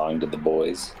that along to the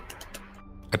boys.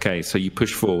 Okay, so you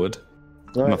push forward.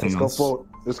 All right, let's go forward.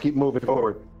 Let's keep moving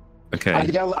forward. Okay.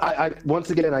 I once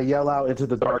again yell out into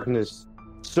the darkness,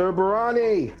 Sir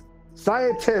Barani,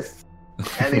 scientist,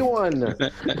 anyone.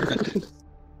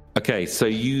 Okay, so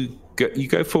you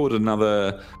go forward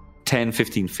another 10,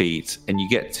 15 feet, and you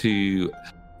get to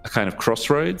a kind of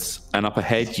crossroads, and up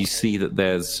ahead you see that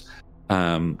there's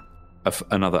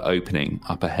another opening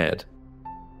up ahead.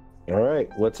 All right,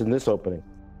 what's in this opening?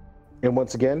 And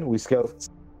once again, we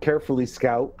carefully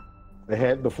scout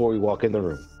ahead before we walk in the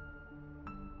room.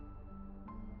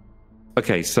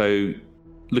 Okay, so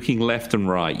looking left and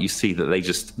right, you see that they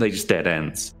just dead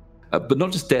ends, but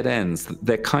not just dead ends.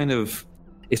 They're kind of,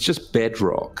 it's just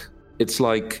bedrock. It's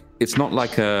not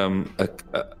like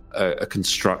a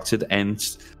constructed end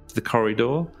to the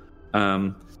corridor.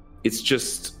 It's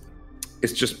just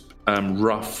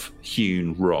rough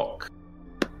hewn rock.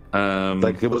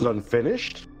 Like it was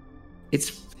unfinished?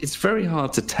 It's very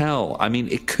hard to tell. I mean,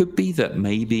 it could be that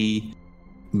maybe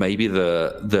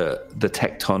the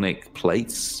tectonic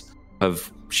plates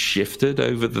have shifted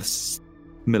over the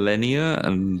millennia,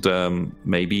 and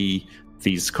maybe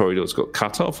these corridors got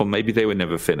cut off, or maybe they were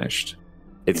never finished.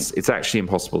 It's actually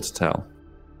impossible to tell.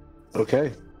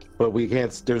 Okay, but we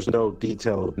can't. There's no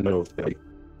detail, no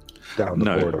down the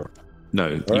corridor. No,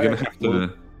 you're going to have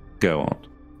to go on.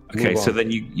 Okay, so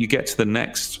then you get to the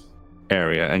next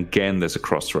area, and again, there's a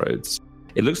crossroads.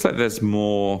 It looks like there's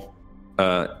more.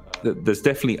 There's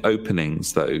definitely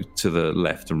openings though to the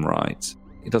left and right.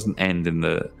 It doesn't end in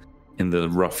the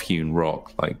rough-hewn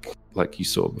rock like you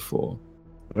saw before.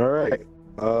 All right.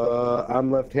 I'm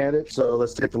left-handed, so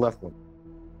let's take the left one.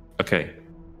 Okay.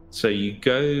 So you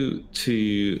go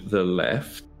to the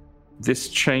left. This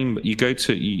chamber,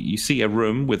 you see a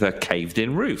room with a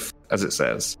caved-in roof, as it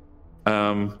says.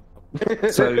 So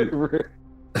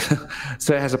it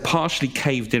has a partially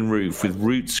caved-in roof with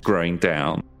roots growing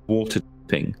down, water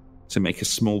dripping to make a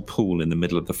small pool in the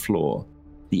middle of the floor.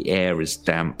 The air is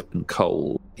damp and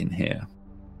cold in here.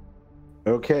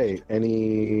 Okay.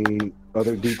 Any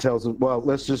other details? Well,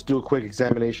 let's just do a quick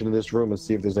examination of this room and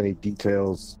see if there's any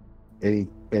details,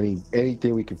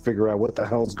 anything we can figure out what the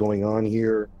hell's going on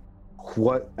here.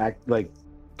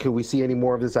 Can we see any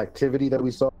more of this activity that we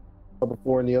saw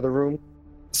before in the other room?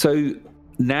 So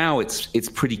now it's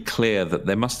pretty clear that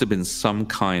there must have been some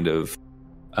kind of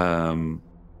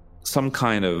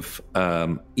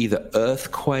either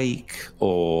earthquake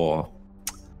or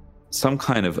some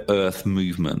kind of earth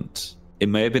movement. It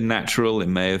may have been natural, it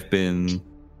may have been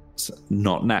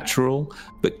not natural,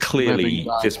 but clearly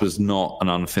this was not an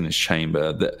unfinished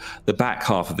chamber. The back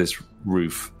half of this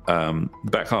roof, the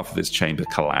back half of this chamber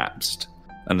collapsed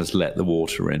and has let the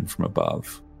water in from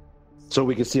above. So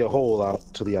we can see a hole out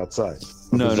to the outside.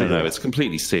 No, it's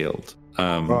completely sealed.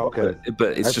 Okay.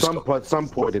 But it's at some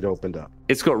point it opened up.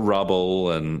 It's got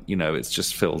rubble, and it's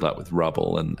just filled up with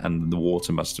rubble, and the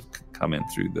water must have come in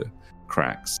through the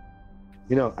cracks.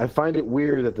 I find it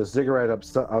weird that the ziggurat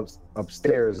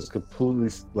upstairs is completely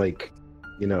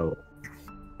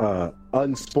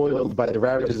unspoiled by the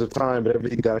ravages of time, but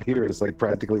everything down here is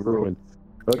practically ruined.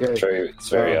 Okay, it's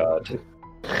very odd.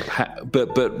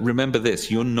 But remember this: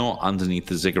 you're not underneath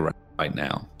the ziggurat right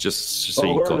now. Just so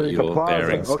you got your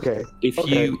bearings. Okay.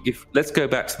 If let's go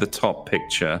back to the top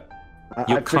picture,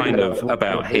 you're kind of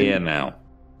about here now.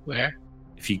 Where?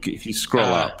 If you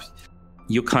scroll up,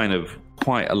 you're kind of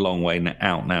quite a long way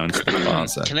out now into the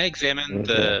plaza. Can I examine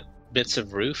the bits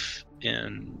of roof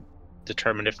and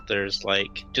determine if there's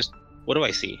just what do I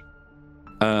see?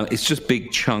 It's just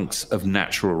big chunks of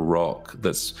natural rock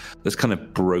that's kind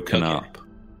of broken up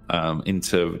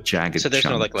into jagged chunks. So there's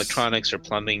no electronics or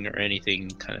plumbing or anything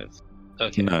kind of.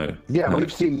 Okay. No. Yeah, no.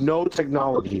 We've seen no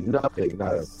technology, nothing.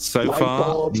 So far,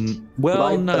 bulbs,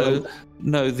 no.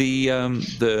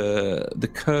 The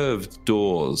curved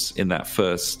doors in that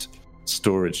first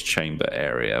storage chamber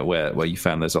area where you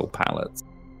found those old pallets,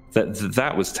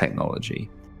 that was technology.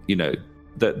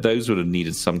 That those would have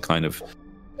needed some kind of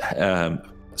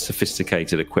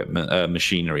sophisticated equipment,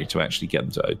 machinery to actually get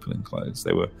them to open and close.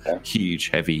 They were huge,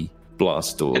 heavy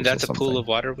blast doors. And that's a pool of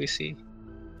water we see?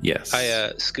 Yes.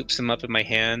 I scoop some up in my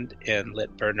hand and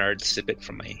let Bernard sip it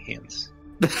from my hands.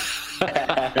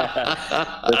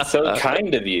 That's so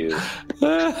kind of you.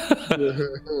 And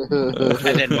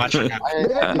then watch what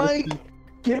happens. Mike,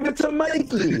 give it to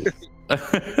Mikey.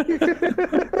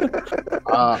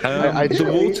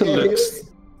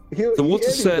 The water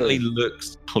certainly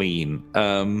looks clean.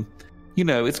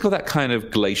 It's got that kind of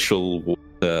glacial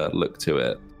water look to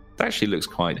it. It actually looks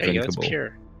quite drinkable. It's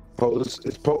pure.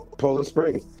 It's Poland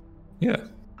Spring. Yeah.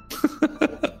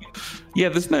 Yeah,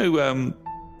 there's no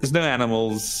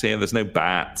animals here. There's no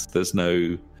bats. There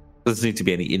doesn't need to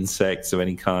be any insects of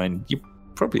any kind. You're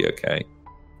probably okay.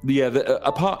 Yeah,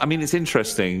 it's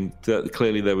interesting that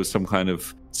clearly there was some kind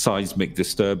of seismic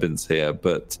disturbance here,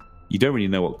 but you don't really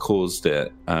know what caused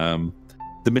it. The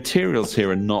materials here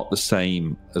are not the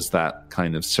same as that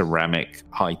kind of ceramic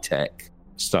high-tech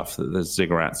stuff that the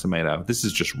ziggurats are made out of. This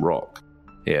is just rock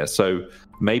here, so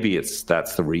maybe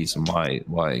that's the reason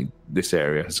why this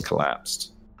area has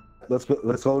collapsed. Let's go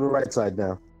to the right side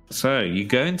now. So you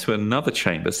go into another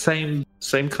chamber, same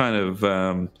kind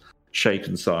of shape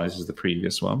and size as the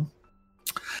previous one,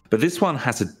 but this one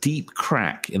has a deep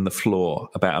crack in the floor,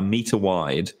 about 1 meter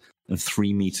wide and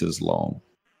 3 meters long.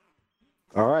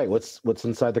 All right, what's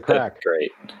inside the crack?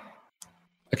 Great.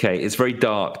 Okay, it's very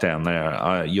dark down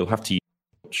there. You'll have to use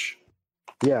a torch.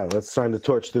 Yeah, let's shine the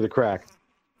torch through the crack.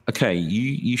 Okay,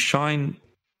 you shine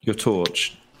your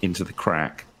torch into the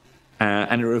crack,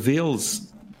 and it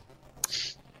reveals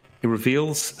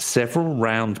several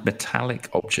round metallic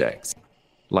objects,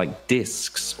 like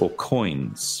discs or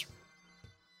coins.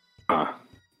 Are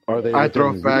they? I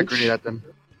throw a frag grenade at them.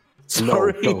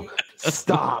 Sorry. No.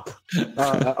 Stop.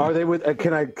 Are they with?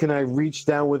 Can I reach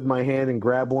down with my hand and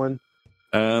grab one?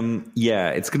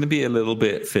 Yeah, it's going to be a little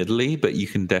bit fiddly, but you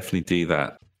can definitely do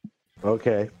that.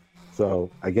 Okay.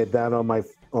 So I get down on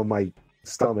my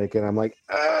stomach, and I'm like,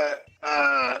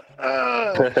 and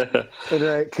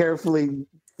I carefully,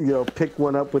 pick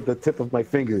one up with the tip of my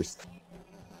fingers.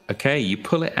 Okay, you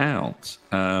pull it out,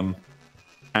 and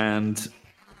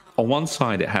on one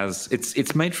side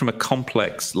it's made from a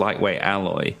complex, lightweight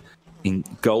alloy in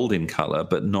gold in color,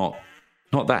 but not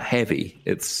that heavy.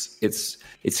 It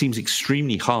seems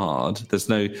extremely hard. There's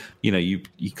no, you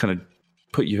kind of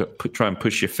try and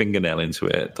push your fingernail into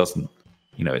it. It doesn't,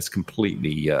 it's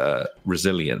completely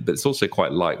resilient, but it's also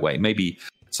quite lightweight. Maybe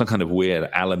some kind of weird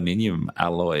aluminium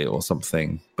alloy or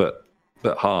something, but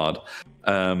hard.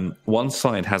 One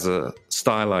side has a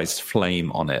stylized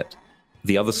flame on it.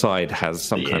 The other side has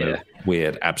some kind of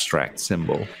weird abstract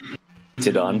symbol.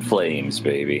 Painted on flames,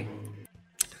 baby.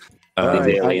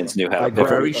 These aliens knew how. They're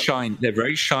very shiny. They're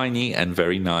very shiny and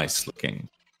very nice looking.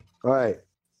 All right,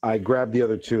 I grabbed the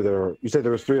other two. You said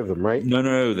there was 3 of them, right?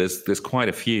 No. There's quite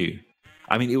a few.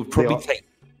 I mean, it would probably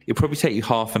take you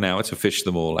half an hour to fish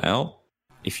them all out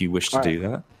if you wish to do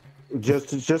that.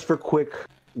 Just for quick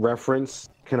reference,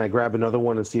 can I grab another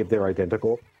one and see if they're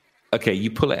identical? Okay, you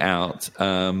pull it out.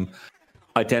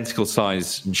 Identical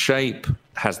size and shape,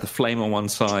 has the flame on one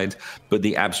side, but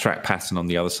the abstract pattern on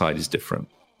the other side is different.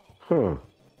 Huh.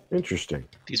 Interesting.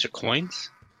 These are coins?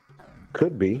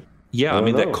 Could be. Yeah, I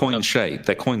mean, they're coin shaped,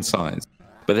 they're coin size,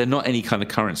 but they're not any kind of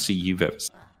currency you've ever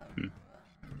seen.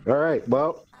 All right,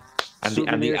 well.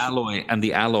 And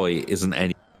the alloy isn't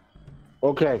any.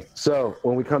 Okay, so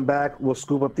when we come back, we'll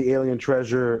scoop up the alien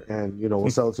treasure and, we'll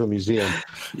sell it to a museum.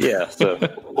 Yeah, so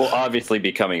we'll obviously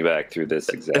be coming back through this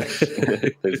exact.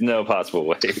 There's no possible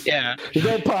way. Yeah. There's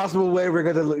no possible way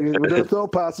there's no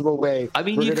possible way. I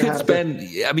mean, you could spend,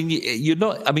 you're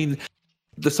not,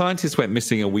 the scientists went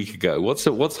missing a week ago.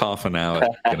 What's half an hour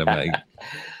going to make?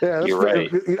 Yeah, you're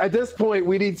right. At this point,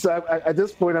 we need some. At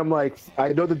this point, I'm like, I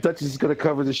know the Duchess is going to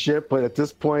cover the ship, but at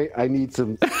this point, I need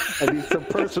some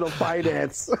personal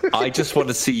finance. I just want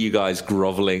to see you guys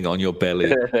groveling on your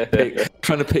belly,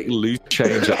 trying to pick loose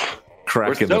change up,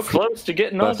 cracking. We're so close to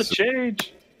getting all the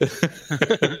change.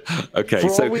 Okay,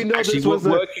 so actually,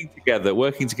 working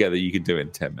together, you can do it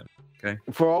in 10 minutes. Okay.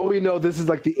 For all we know, this is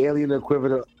like the alien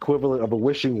equivalent of a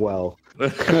wishing well.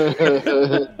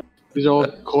 These are all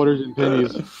quarters and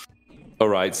pennies. All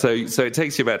right, so it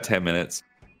takes you about 10 minutes.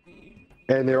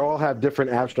 And they all have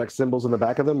different abstract symbols in the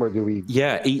back of them, or do we?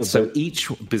 Yeah, each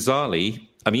bizarrely,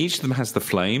 each of them has the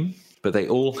flame, but they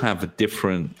all have a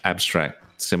different abstract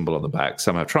symbol on the back.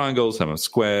 Some have triangles, some have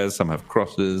squares, some have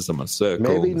crosses, some have circles.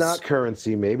 Maybe not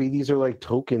currency. Maybe these are like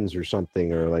tokens or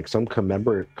something, or like some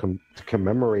to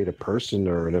commemorate a person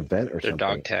or an event or something.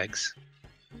 They're dog tags.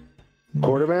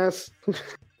 Quartermass?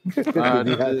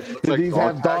 Do these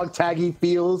have dog taggy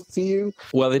feels to you?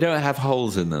 Well, they don't have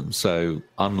holes in them, so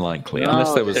unlikely. No,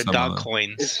 unless there was they're some dog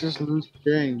coins. It's just loose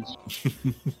change.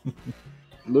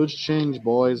 Loose change,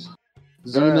 boys.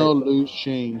 Xeno loose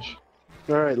change.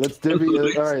 All right, let's divvy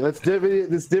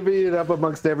it up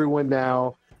amongst everyone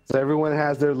now. So everyone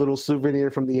has their little souvenir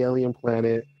from the alien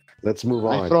planet. Let's move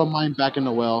on. I throw mine back in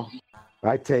the well.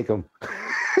 I take them.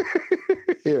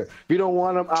 Here, if you don't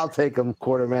want them, I'll take them,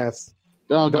 Quartermass.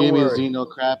 Don't give me a Xeno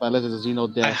crap unless it's a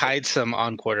Xeno death. I hide some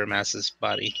on Quartermass's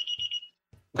body.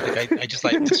 Like I just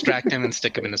distract him and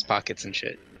stick him in his pockets and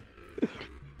shit. I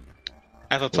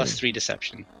have a +3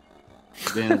 deception.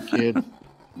 Damn kid.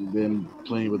 You've been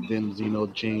playing with them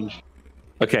Xeno change.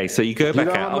 Okay, so you go back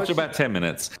out after about 10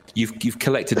 minutes. You've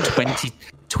collected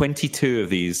 22 of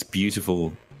these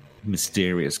beautiful,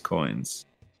 mysterious coins.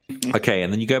 Okay,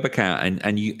 and then you go back out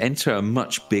and you enter a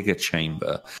much bigger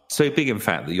chamber. So big, in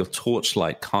fact, that your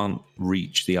torchlight can't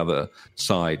reach the other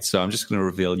side. So I'm just going to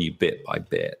reveal you bit by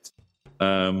bit.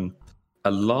 A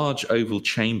large oval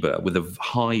chamber with a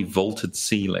high vaulted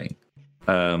ceiling.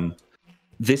 The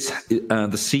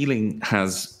ceiling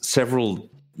has several,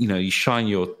 you shine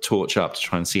your torch up to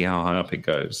try and see how high up it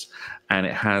goes. And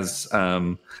it has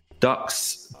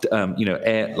ducts,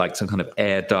 air, like some kind of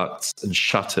air ducts and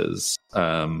shutters.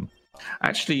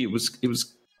 Actually, it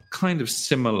was kind of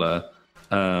similar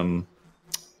to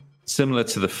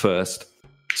the first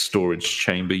storage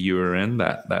chamber you were in.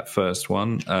 That first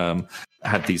one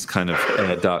had these kind of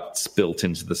air ducts built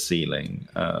into the ceiling,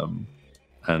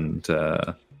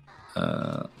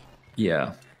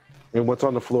 yeah. And what's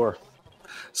on the floor?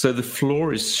 So the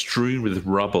floor is strewn with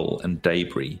rubble and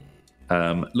debris.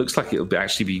 Looks like it'll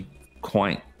actually be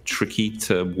quite tricky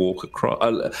to walk across.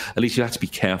 At least you have to be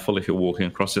careful if you're walking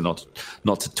across it, not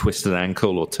to twist an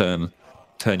ankle or turn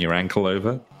your ankle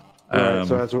over. Right,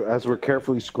 so as we're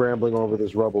carefully scrambling over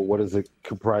this rubble, what does it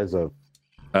comprise of?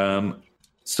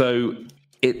 So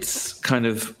it's kind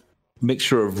of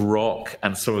mixture of rock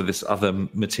and some of this other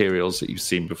materials that you've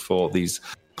seen before, these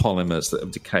polymers that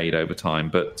have decayed over time.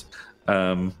 But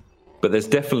there's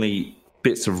definitely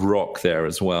bits of rock there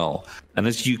as well. And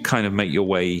as you kind of make your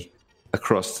way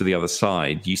across to the other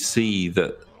side, you see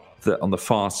that on the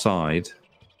far side,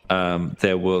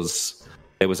 there was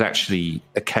actually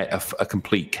a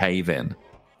complete cave-in,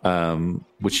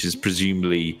 which is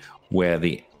presumably where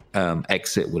the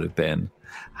exit would have been.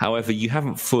 However, you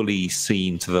haven't fully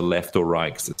seen to the left or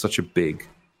right because it's such a big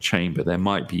chamber. There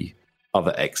might be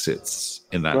other exits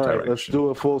in that direction. Let's do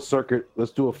a full circuit.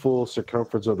 Let's do a full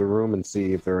circumference of the room and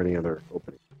see if there are any other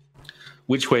openings.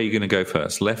 Which way are you going to go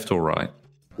first, left or right?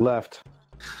 Left.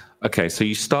 Okay, so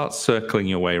you start circling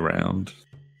your way around.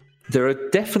 There are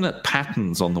definite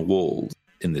patterns on the walls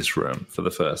in this room for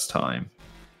the first time.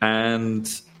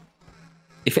 And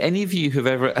if any of you have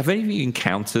any of you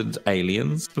encountered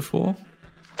aliens before?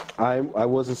 I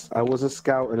was a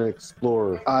scout and an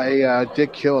explorer. I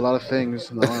did kill a lot of things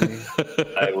in the army.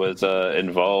 I was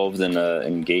involved in an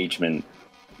engagement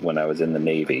when I was in the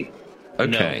Navy.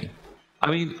 Okay. No.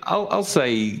 I mean, I'll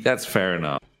say that's fair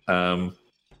enough.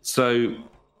 So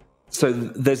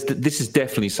this is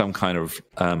definitely some kind of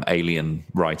alien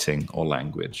writing or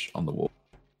language on the wall.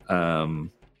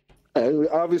 I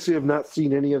obviously have not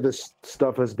seen any of this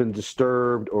stuff has been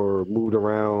disturbed or moved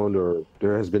around, or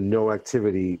there has been no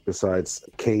activity besides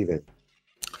cave-in.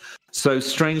 So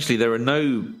strangely, there's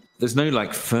no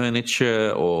like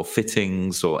furniture or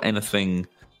fittings or anything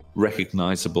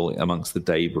recognizable amongst the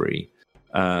debris.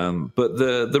 But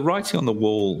the writing on the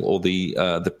wall or the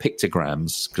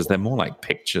pictograms, because they're more like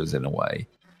pictures in a way,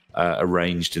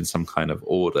 arranged in some kind of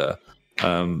order,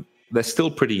 they're still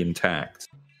pretty intact.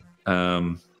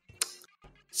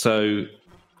 So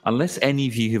unless any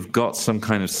of you have got some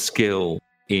kind of skill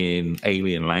in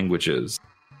alien languages.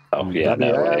 Oh yeah,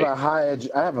 I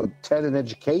have a 10 in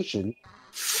education.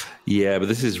 Yeah, but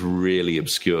this is really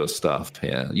obscure stuff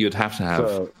here. You'd have to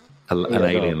have an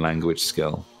alien language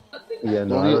skill. Yeah,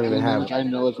 no, I don't even have. I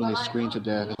know it's when I scream to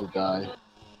death, it'll die.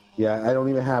 Yeah, I don't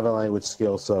even have a language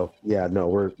skill, so yeah, no,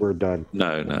 we're done.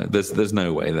 No, there's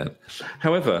no way then.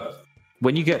 However,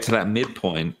 when you get to that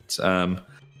midpoint,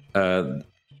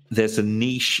 there's a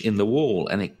niche in the wall,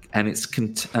 and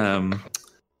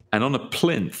on a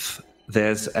plinth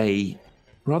there's a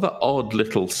rather odd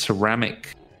little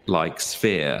ceramic-like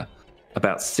sphere,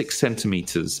 about 6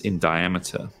 centimeters in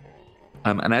diameter.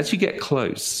 And as you get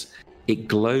close, it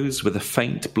glows with a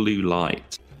faint blue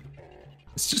light.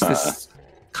 It's just this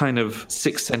kind of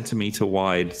 6 centimeter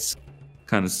wide,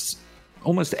 kind of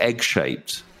almost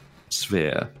egg-shaped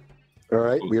sphere. All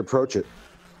right, we approach it.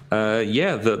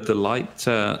 Yeah, the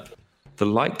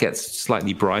light gets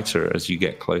slightly brighter as you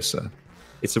get closer.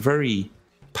 It's a very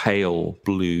pale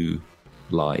blue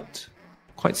light,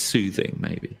 quite soothing,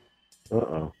 maybe.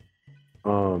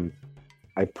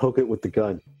 I poke it with the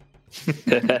gun.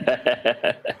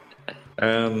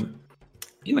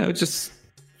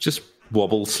 Just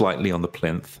wobble slightly on the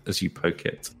plinth as you poke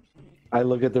it. I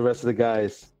look at the rest of the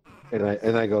guys,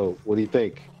 and I go, "What do you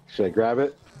think? Should I grab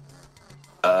it?"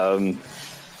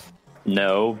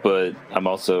 No, but I'm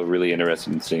also really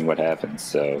interested in seeing what happens.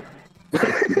 So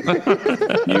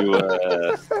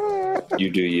you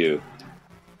do you.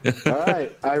 All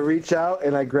right, I reach out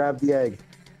and I grab the egg.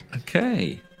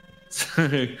 Okay.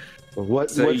 So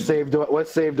what save do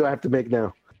I have to make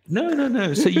now?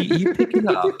 No. So you pick it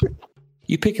up.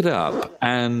 You pick it up,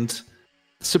 and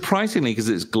surprisingly, because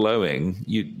it's glowing,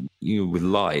 you with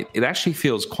light, it actually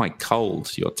feels quite cold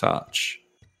to your touch.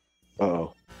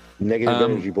 Uh-oh. Negative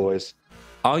energy, boys.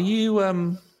 Are you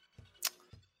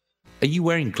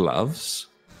wearing gloves?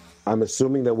 I'm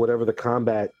assuming that whatever the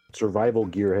combat survival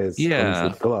gear has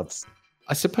comes with gloves.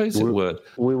 I suppose it would.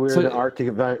 We're in an Arctic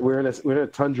environment. We're in a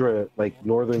tundra, like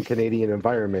northern Canadian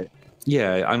environment.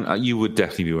 Yeah, you would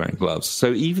definitely be wearing gloves.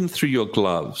 So even through your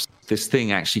gloves, this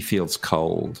thing actually feels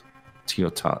cold to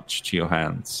your touch, to your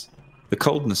hands. The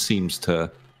coldness seems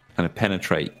to kind of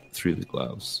penetrate through the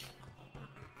gloves.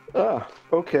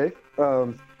 Okay.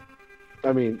 I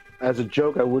mean, as a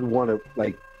joke, I wouldn't want to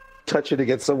touch it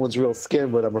against someone's real skin,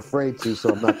 but I'm afraid to,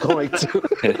 so I'm not going to.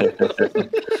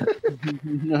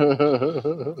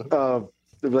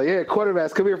 Like, yeah,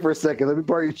 Quatermass, come here for a second. Let me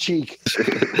borrow your cheek.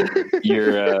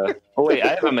 You're. Oh wait,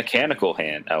 I have a mechanical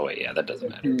hand. Oh wait, yeah, that doesn't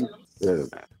matter.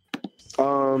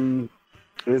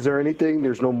 Is there anything?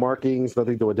 There's no markings,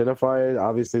 nothing to identify it.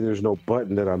 Obviously, there's no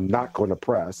button that I'm not going to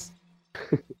press.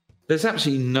 There's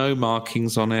absolutely no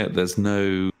markings on it. There's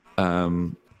no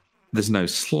There's no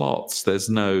slots.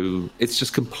 It's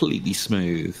just completely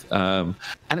smooth. And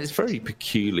it's very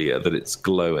peculiar that it's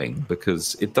glowing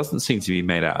because it doesn't seem to be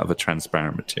made out of a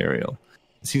transparent material.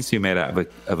 It seems to be made out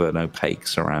of an opaque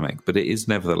ceramic, but it is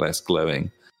nevertheless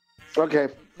glowing. Okay.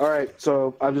 All right.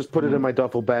 So I've just put it in my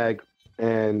duffel bag,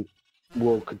 and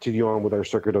we'll continue on with our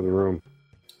circuit of the room.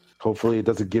 Hopefully it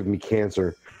doesn't give me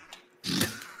cancer.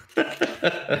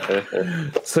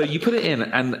 So you put it in,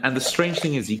 and the strange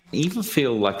thing is you even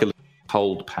feel like a little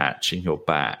cold patch in your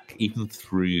back, even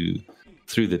through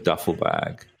the duffel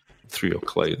bag, through your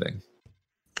clothing.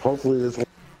 Hopefully this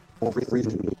won't freeze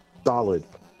me solid.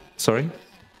 Sorry?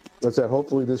 I said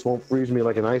hopefully this won't freeze me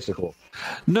like an icicle.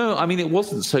 No, I mean, it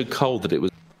wasn't so cold that it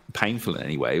was painful in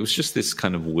any way. It was just this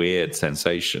kind of weird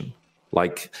sensation.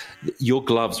 Like your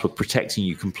gloves were protecting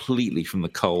you completely from the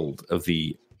cold of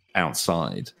the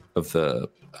outside of the...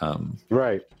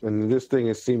 Right, and this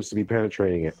thing seems to be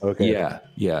penetrating it. Okay.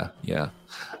 Yeah.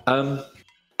 And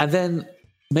then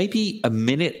maybe a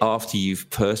minute after you've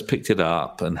first picked it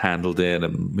up and handled it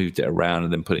and moved it around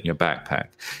and then put it in your backpack,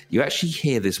 you actually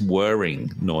hear this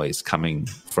whirring noise coming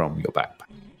from your backpack.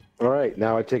 All right,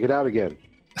 now I take it out again.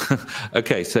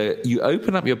 Okay, so you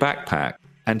open up your backpack,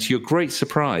 and to your great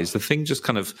surprise, the thing just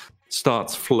kind of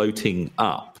starts floating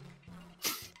up.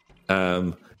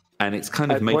 And it's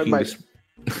kind of making this...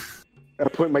 I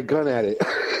point my gun at it.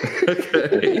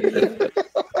 Okay.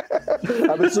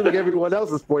 I'm assuming everyone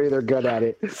else is pointing their gun at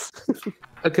it.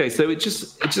 Okay, so it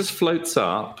just floats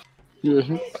up.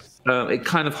 Mm-hmm. It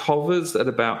kind of hovers at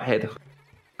about head,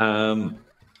 and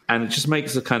it just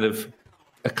makes a kind of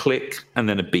a click and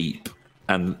then a beep,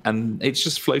 and it's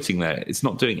just floating there. It's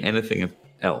not doing anything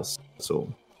else at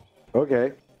all.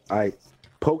 Okay, I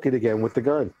poke it again with the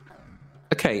gun.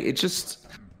 Okay, it just,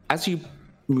 as you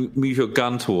move your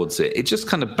gun towards it, it just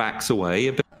kind of backs away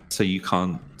a bit, so you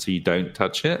don't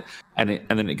touch it, and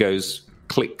then it goes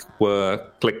click, whir,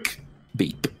 click,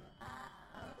 beep.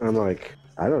 I'm like,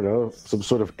 I don't know, some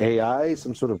sort of AI,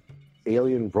 some sort of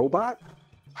alien robot?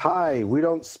 Hi, we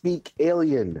don't speak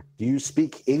alien. Do you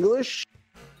speak English?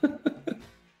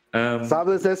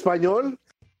 ¿Sabes español?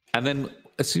 And then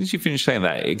as soon as you finish saying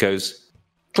that, it goes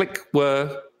click,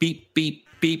 whir, beep, beep,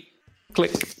 beep,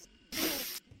 click.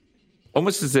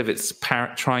 Almost as if it's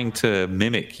trying to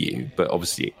mimic you, but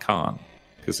obviously it can't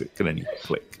because it can only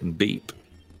click and beep.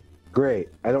 Great.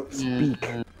 I don't speak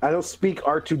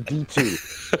R2-D2.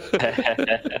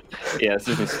 Yeah, this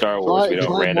isn't Star Wars. We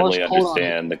don't randomly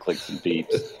understand the clicks and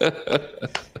beeps.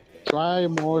 Try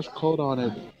Morse code on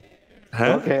it.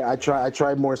 Huh? Okay, I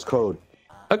try Morse code.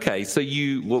 Okay, so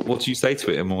what do you say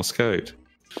to it in Morse code?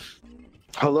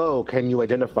 Hello, can you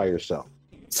identify yourself?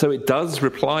 So it does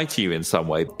reply to you in some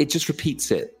way. It just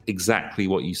repeats exactly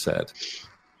what you said.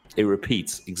 It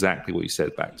repeats exactly what you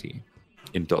said back to you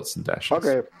in dots and dashes.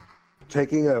 Okay.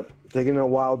 Taking a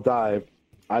wild dive,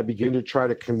 I begin to try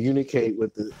to communicate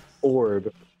with the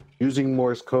orb using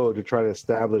Morse code to try to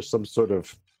establish some sort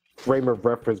of frame of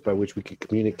reference by which we could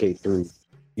communicate through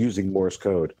using Morse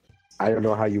code. I don't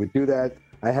know how you would do that.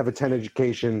 I have a 10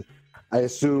 education. I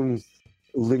assume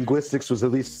linguistics was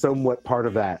at least somewhat part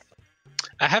of that.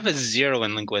 I have a 0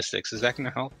 in linguistics. Is that going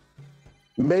to help?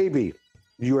 Maybe.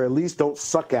 You at least don't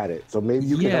suck at it, so maybe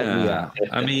you can help me out.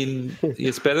 I mean,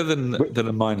 it's better than a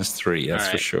 -3, that's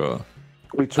for sure.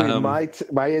 Between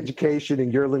my education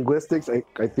and your linguistics,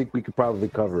 I think we could probably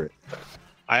cover it.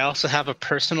 I also have a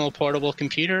personal portable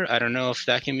computer. I don't know if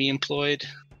that can be employed.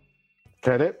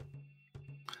 Can it?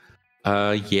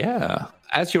 Yeah.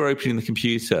 As you're opening the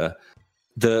computer,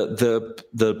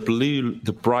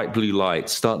 the bright blue light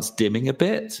starts dimming a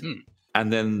bit,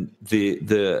 and then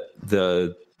the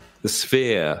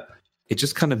sphere, it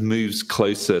just kind of moves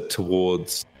closer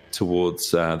towards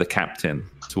the captain,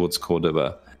 towards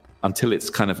Cordova, until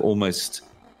it's kind of almost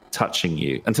touching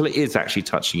you, until it is actually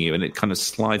touching you, and it kind of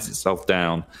slides itself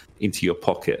down into your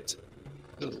pocket.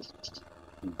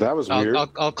 That was weird.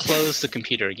 I'll close the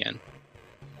computer again.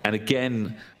 And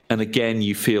again,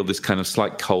 you feel this kind of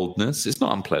slight coldness. It's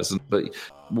not unpleasant, but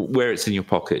where it's in your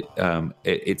pocket,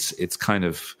 it's kind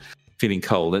of feeling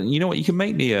cold. And you know what? You can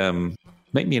make me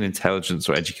an intelligence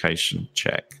or education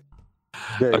check.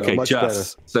 Okay,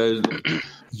 Just so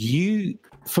you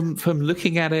from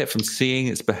looking at it, from seeing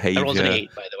its behavior. I rolled an 8,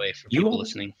 by the way, for people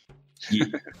listening.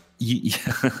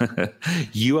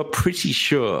 You are pretty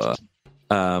sure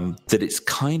that it's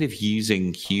kind of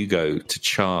using Hugo to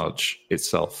charge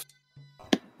itself.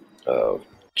 Oh,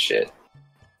 shit.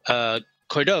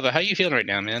 Cordova, how are you feeling right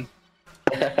now, man?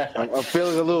 I'm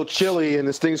feeling a little chilly, and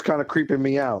this thing's kind of creeping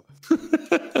me out.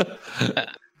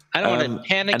 I don't want to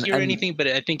panic you or anything, but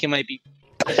I think it might be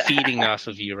feeding off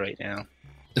of you right now.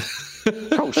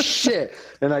 Oh shit!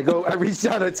 And I reach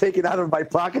down and take it out of my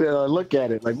pocket and I look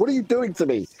at it like, what are you doing to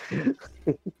me?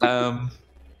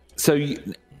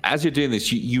 As you're doing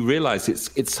this, you realize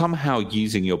it's somehow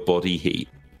using your body heat.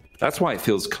 That's why it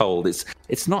feels cold.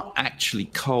 It's not actually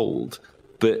cold,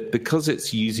 but because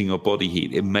it's using your body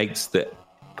heat, it makes the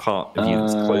part of you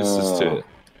that's closest to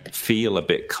it feel a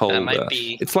bit colder.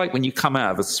 It's like when you come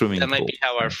out of a swimming pool. That might be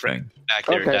how our friend back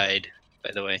there died,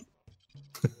 by the way.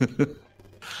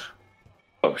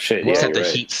 Oh shit! He had the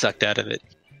heat sucked out of it.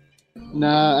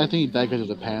 Nah, I think he died because of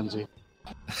the pansy.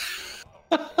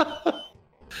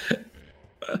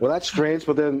 Well, that's strange.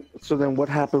 But then what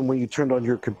happened when you turned on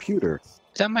your computer?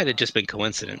 That might have just been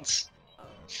coincidence.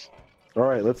 All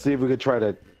right, let's see if we could try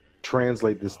to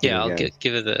translate this thing. Yeah, I'll again.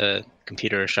 give the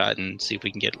computer a shot and see if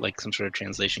we can get like some sort of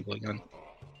translation going on.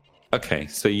 Okay,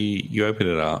 so you open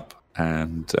it up,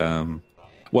 and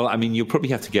well, I mean, you'll probably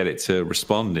have to get it to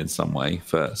respond in some way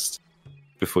first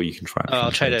before you can try.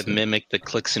 I'll try to mimic the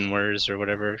clicks and whirs or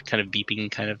whatever kind of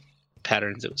beeping kind of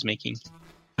patterns it was making.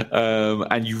 And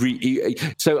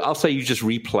so I'll say you just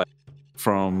replay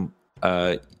from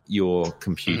your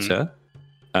computer,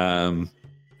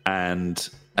 and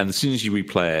as soon as you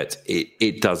replay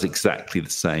it does exactly the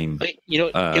same. It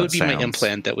would be sounds. My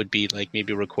implant that would be like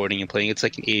maybe recording and playing. It's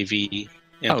like an AV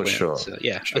implant. Oh, sure. So,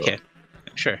 yeah. Sure. Okay.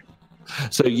 Sure.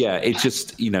 So yeah, it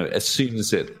just as soon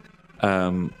as it,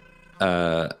 in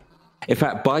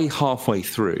fact, by halfway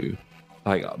through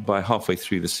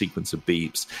the sequence of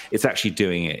beeps, it's actually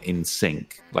doing it in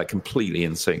sync, like completely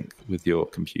in sync with your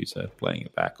computer, playing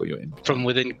it back or your implant. From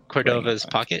within Cordova's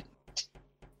pocket.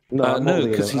 No,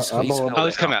 because he's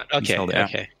come out. Okay.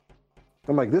 Okay.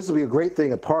 I'm like, this would be a great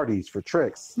thing at parties for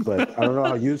tricks, but I don't know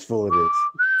how useful it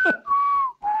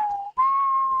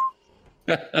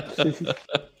is.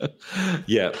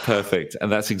 Yeah, perfect.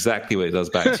 And that's exactly what it does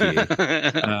back to you.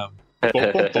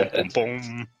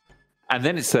 And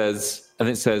then it says,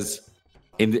 and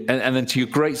then to your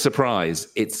great surprise,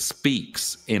 it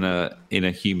speaks in a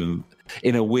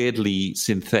weirdly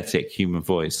synthetic human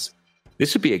voice.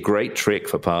 This would be a great trick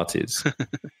for parties.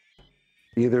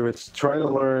 Either it's trying to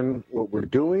learn what we're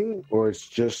doing, or it's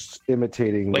just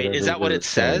imitating. Wait, is that what it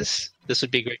says? This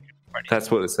would be a great trick for parties. That's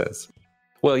what it says.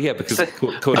 Well, yeah, because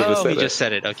Cordova said he just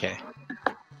said it. Okay.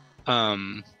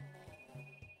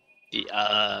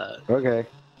 Okay.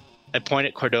 I point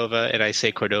at Cordova and I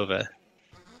say Cordova.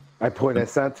 I point at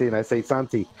Santi and I say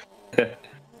Santi.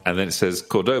 And then it says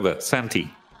Cordova, Santi.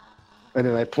 And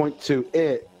then I point to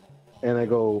it and I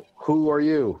go, "Who are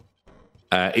you?"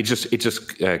 It just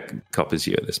copies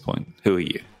you at this point. Who are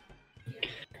you?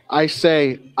 I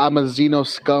say I'm a Xeno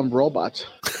scum robot.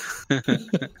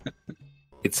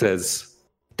 It says,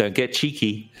 "Don't get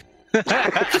cheeky." I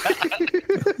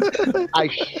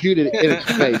shoot it in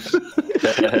its face.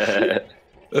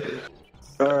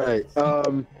 All right.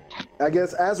 I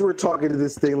guess as we're talking to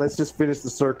this thing, let's just finish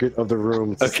the circuit of the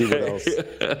room to see what else.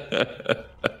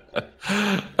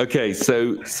 Okay,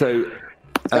 so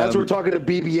as we're talking to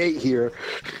BB-8 here.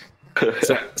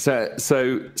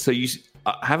 So you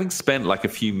having spent like a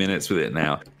few minutes with it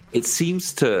now, it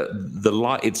seems to the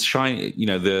light, it's shining.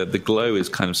 The glow is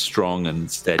kind of strong and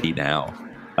steady now,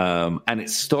 and it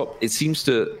seems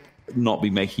to not be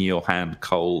making your hand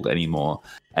cold anymore,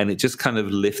 and it just kind of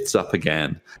lifts up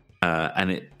again,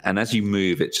 and as you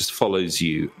move, it just follows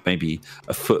you maybe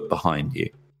a foot behind you.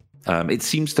 It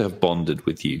seems to have bonded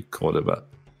with you, Cordova.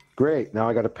 Great. Now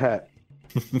I got a pet.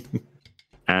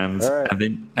 And right.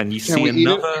 and you see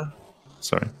another.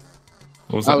 Sorry,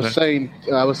 what was that?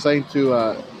 I was saying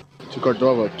to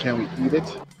Cordova, can we eat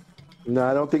it? No,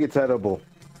 I don't think it's edible.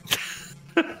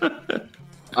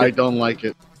 I don't like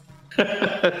it.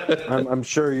 I'm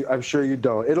sure you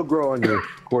don't. It'll grow on you,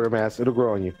 Quartermass. It'll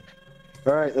grow on you.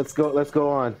 All right, let's go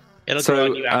on. It'll grow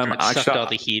on you after it sucked all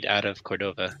the heat out of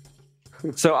Cordova.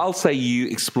 So I'll say you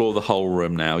explore the whole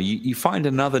room now. You find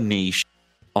another niche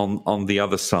on the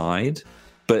other side,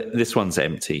 but this one's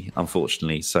empty,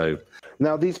 unfortunately. So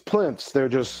now these plinths, they're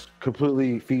just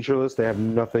completely featureless. They have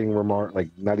nothing like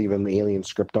not even the alien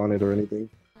script on it or anything.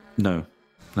 No.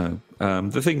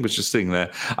 The thing was just sitting there.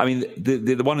 I mean,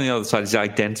 the one on the other side is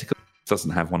identical. It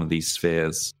doesn't have one of these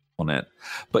spheres on it,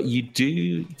 but you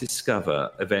do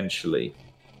discover eventually.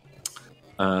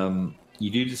 You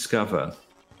do discover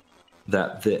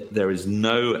that there is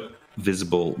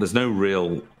there's no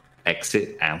real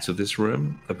exit out of this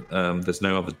room. There's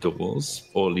no other doors,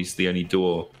 or at least the only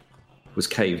door was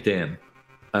caved in.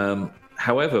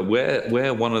 However,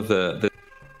 where one of the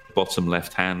bottom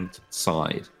left-hand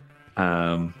side,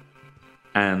 and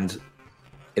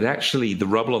it actually, the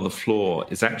rubble on the floor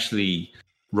is actually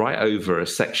right over a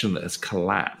section that has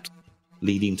collapsed,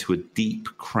 leading to a deep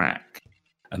crack.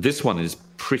 And this one is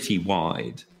pretty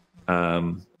wide,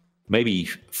 maybe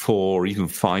 4 or even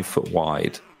 5 foot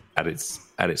wide at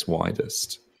its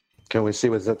widest. Can we see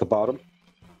what's at the bottom?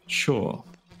 Sure.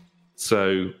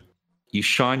 So you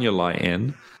shine your light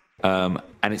in, and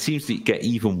it seems to get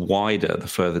even wider the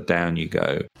further down you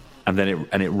go, and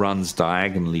then it runs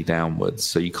diagonally downwards.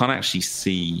 So you can't actually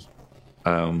see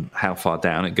how far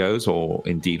down it goes, or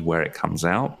indeed where it comes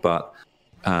out. But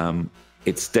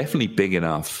it's definitely big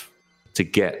enough to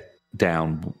get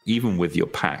down, even with your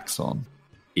packs on,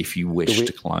 if you wish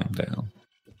to climb down.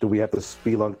 Do we have to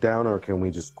spelunk down, or can we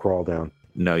just crawl down?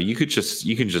 No, you can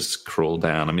just crawl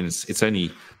down. I mean, it's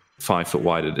only 5 foot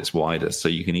wide at its widest, so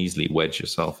you can easily wedge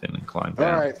yourself in and climb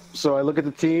down. All right. So I look at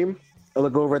the team. I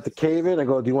look over at the cave-in. I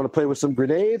go, do you want to play with some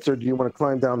grenades, or do you want to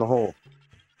climb down the hole?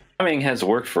 Timing has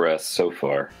worked for us so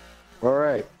far. All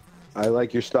right. I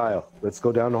like your style. Let's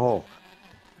go down the hole.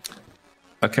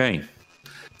 Okay.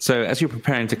 So as you're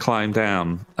preparing to climb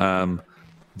down,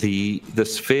 the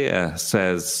sphere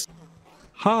says,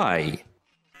 "Hi,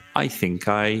 I think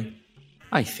I'm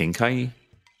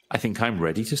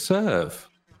ready to serve."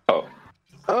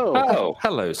 Oh.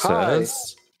 Hello,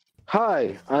 sirs.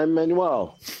 Hi, I'm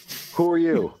Manuel. Who are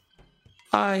you?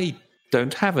 I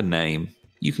don't have a name.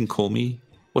 You can call me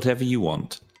whatever you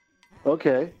want.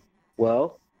 Okay.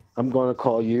 Well, I'm going to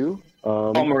call you...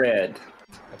 Comrade.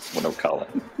 That's what I'll call it.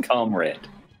 Comrade.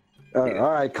 All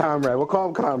right, Comrade. We'll call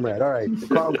him Comrade. All right,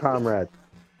 call him Comrade.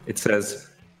 It says,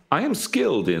 "I am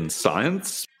skilled in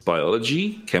science,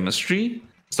 biology, chemistry,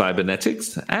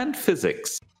 cybernetics, and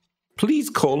physics. Please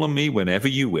call on me whenever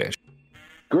you wish.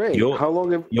 Great. Your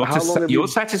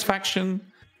satisfaction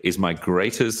is my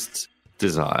greatest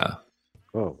desire."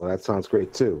 Oh, well, that sounds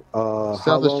great too.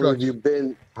 How long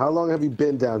have you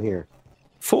been down here?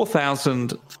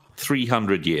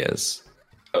 4,300 years.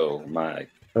 Oh my!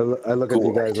 I look at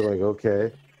you guys and I'm like,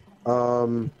 okay.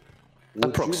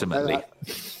 Approximately.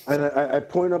 I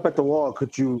point up at the wall.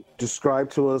 Could you describe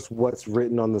to us what's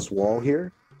written on this wall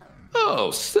here?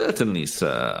 Oh, certainly,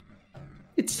 sir.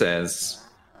 It says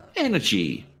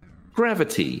energy,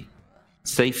 gravity,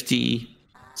 safety,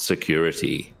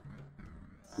 security.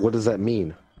 What does that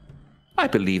mean? I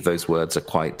believe those words are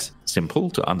quite simple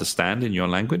to understand in your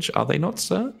language, are they not,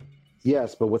 sir?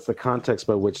 Yes, but what's the context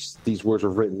by which these words were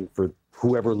written for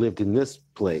whoever lived in this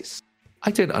place?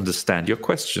 I don't understand your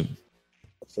question.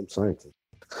 Some scientist.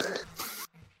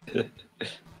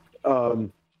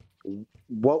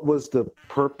 What was the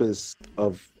purpose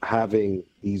of having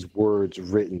these words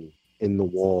written in the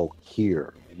wall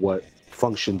here? What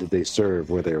function did they serve?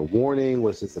 Were they a warning?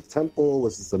 Was this a temple?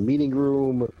 Was this a meeting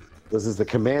room? Was this a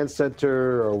command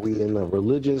center? Are we in a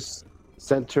religious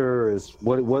center?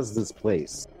 What was this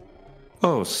place?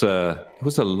 Oh, sir, it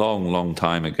was a long, long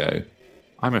time ago.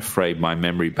 I'm afraid my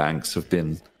memory banks have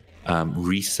been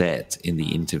reset in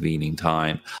the intervening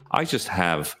time. I just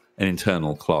have an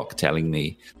internal clock telling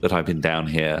me that I've been down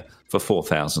here for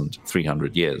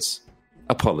 4,300 years.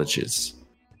 Apologies.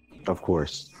 Of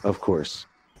course.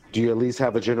 Do you at least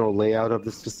have a general layout of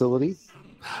this facility?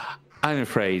 I'm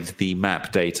afraid the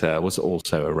map data was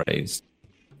also erased.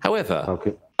 However,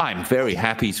 I'm very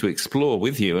happy to explore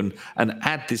with you and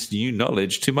add this new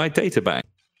knowledge to my data bank.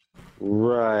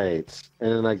 Right.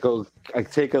 And then I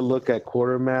take a look at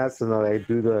Quatermass and I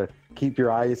do the keep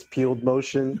your eyes peeled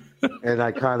motion. And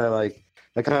I kind of like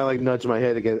nudge my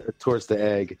head again towards the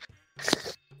egg.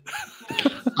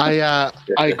 I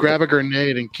grab a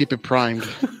grenade and keep it primed.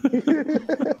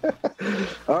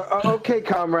 Okay,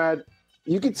 Comrade,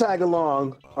 you can tag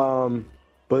along.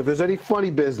 But if there's any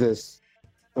funny business,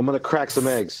 I'm gonna crack some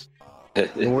eggs.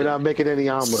 And we're not making any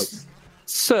omelets.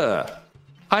 Sir,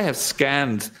 I have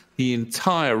scanned the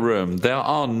entire room. There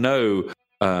are no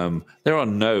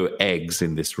eggs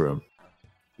in this room.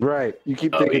 Right. You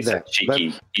keep thinking that.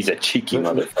 He's a cheeky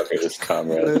motherfucker, this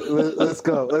Comrade. Let's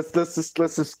go. Let's just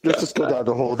go down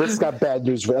the hole. This got bad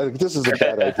news. This is a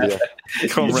bad idea.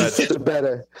 Comrade. This is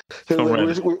better.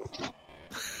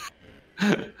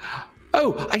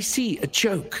 Oh, I see. A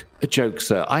joke,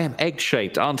 sir. I am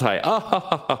egg-shaped, aren't I? Ah, ha,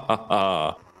 ha, ha, ha,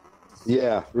 ha.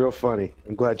 Yeah, real funny.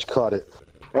 I'm glad you caught it.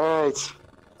 All right.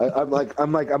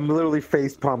 I'm literally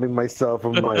face palming myself.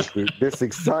 I'm like,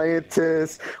 missing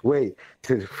scientists. Wait,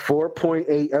 to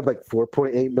 $4.8. I'm like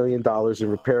 $4.8 million in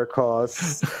repair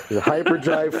costs,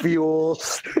 hyperdrive fuel,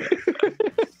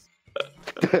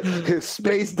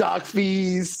 space dock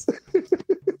fees.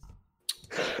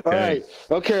 All right,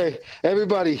 okay,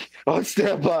 everybody on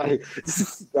standby.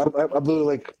 I'm literally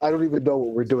like, I don't even know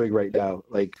what we're doing right now.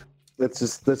 Like let's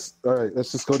just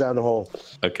go down the hole.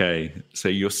 Okay, so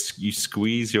you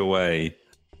squeeze your way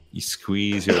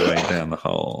down the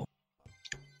hole.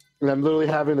 And I'm literally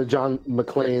having a John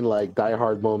McClane like Die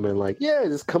Hard moment, like, yeah,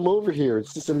 just come over here.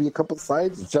 It's just gonna be a couple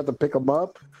sides. You just have to pick them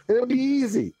up, and it'll be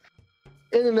easy.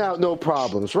 In and out, no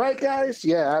problems, right, guys?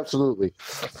 Yeah, absolutely.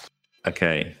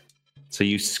 Okay, so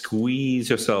you squeeze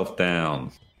yourself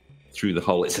down through the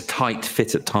hole. It's a tight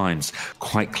fit at times,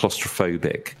 quite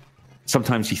claustrophobic.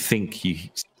 Sometimes you think you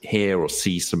hear or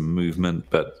see some movement,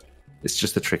 but it's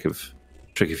just a trick of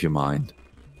your mind.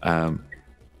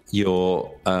 Your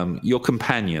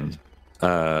companion,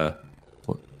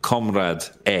 Comrade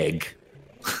Egg,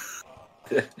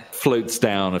 floats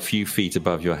down a few feet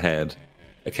above your head,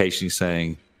 occasionally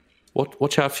saying,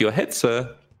 "Watch out for your head,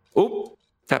 sir. Oh,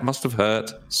 that must have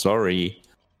hurt. Sorry,"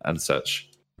 and such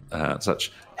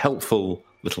helpful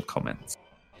little comments.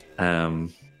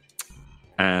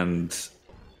 And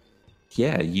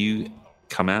yeah, you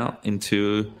come out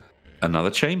into another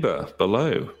chamber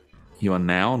below. You are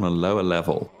now on a lower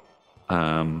level.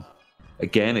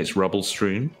 Again, it's rubble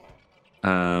strewn.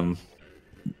 You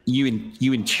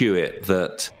intuit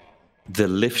that the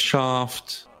lift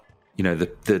shaft,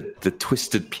 the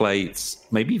twisted plates,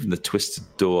 maybe even the twisted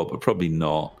door, but probably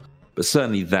not. But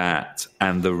certainly that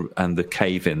and the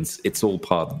cave-ins, it's all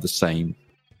part of the same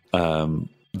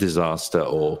disaster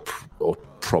or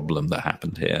problem that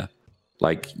happened here.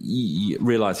 Like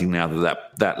realizing now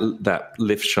that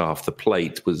lift shaft, the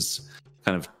plate was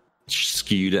kind of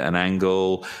skewed at an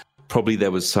angle. Probably there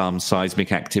was some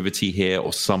seismic activity here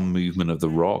or some movement of the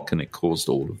rock, and it caused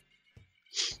all of it.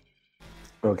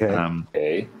 Okay.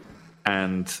 Okay.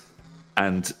 And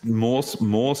more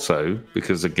so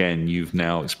because again you've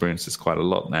now experienced this quite a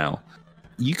lot now.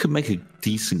 You could make a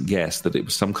decent guess that it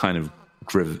was some kind of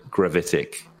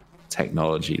gravitic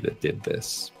technology that did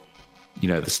this.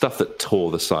 The stuff that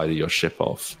tore the side of your ship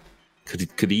off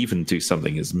could even do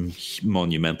something as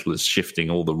monumental as shifting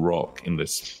all the rock in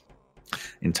this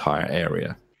entire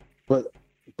area.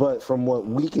 But from what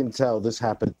we can tell, this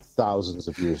happened thousands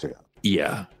of years ago.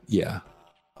 Yeah.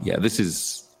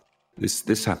 This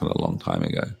happened a long time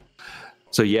ago.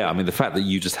 So yeah, I mean, the fact that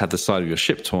you just had the side of your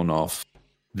ship torn off,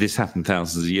 this happened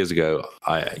thousands of years ago.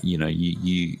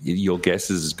 Your guess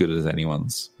is as good as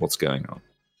anyone's. What's going on?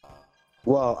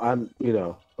 Well, I'm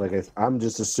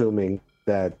just assuming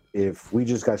that if we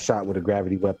just got shot with a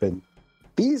gravity weapon,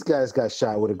 these guys got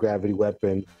shot with a gravity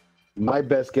weapon. My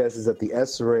best guess is that the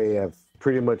SRA have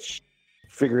pretty much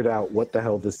figured out what the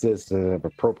hell this is and have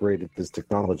appropriated this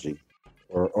technology,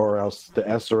 or else the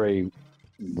SRA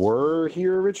were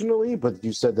here originally. But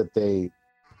you said that they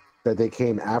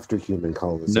came after human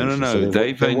colonization. No. So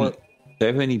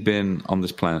they've only been on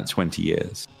this planet 20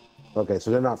 years. Okay,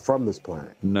 so they're not from this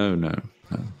planet. No.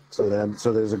 So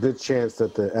there's a good chance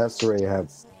that the SRA have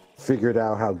figured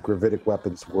out how gravitic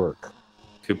weapons work.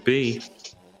 Could be.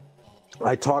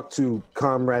 I talked to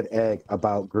Comrade Egg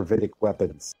about gravitic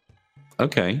weapons.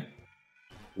 Okay.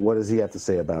 What does he have to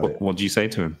say about it? What do you say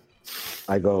to him?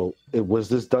 I go, was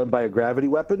this done by a gravity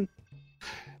weapon?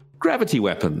 Gravity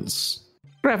weapons.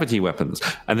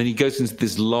 And then he goes into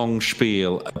this long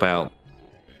spiel about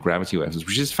gravity weapons,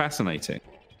 which is fascinating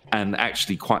and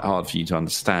actually quite hard for you to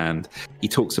understand. He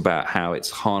talks about how it's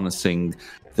harnessing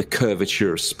the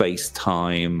curvature of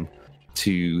space-time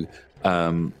to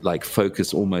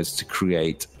focus almost to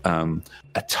create a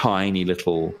tiny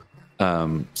little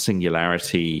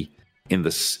singularity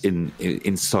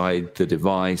inside the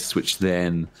device, which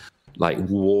then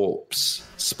warps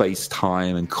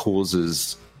space-time and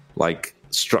causes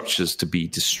structures to be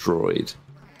destroyed.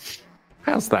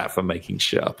 How's that for making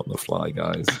shit up on the fly,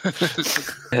 guys?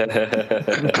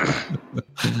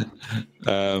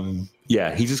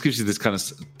 He just gives you this kind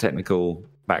of technical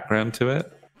background to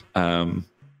it. And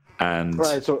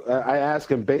right, so I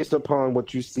ask him, based upon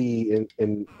what you see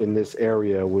in this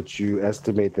area, would you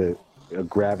estimate that a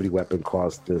gravity weapon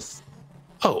caused this?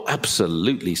 Oh,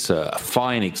 absolutely, sir. A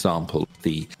fine example of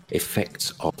the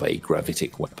effects of a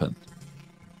gravitic weapon.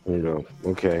 There you go.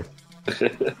 Okay.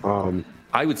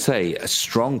 I would say a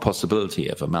strong possibility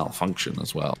of a malfunction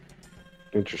as well.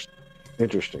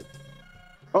 Interesting.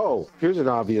 Oh, here's an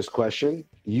obvious question.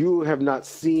 You have not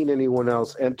seen anyone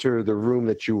else enter the room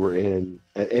that you were in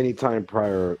at any time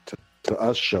prior to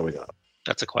us showing up.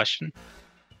 That's a question.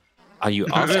 Are you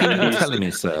asking or telling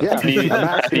me, sir? Yeah.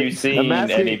 Have you seen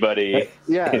anybody?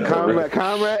 Yeah,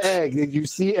 Comrade Egg, did you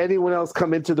see anyone else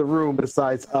come into the room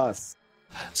besides us?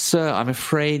 Sir, I'm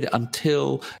afraid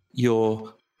until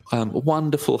your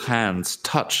wonderful hands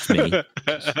touched me,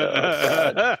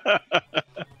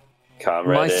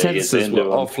 Comrade my Egg senses were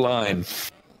offline.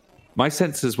 My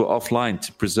sensors were offline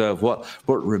to preserve what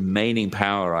remaining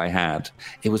power I had.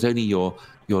 It was only your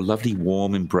lovely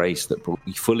warm embrace that brought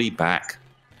me fully back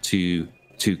to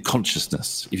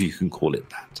consciousness, if you can call it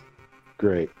that.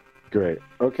 Great.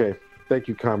 Okay. Thank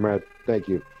you, comrade. Thank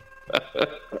you.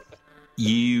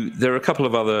 There are a couple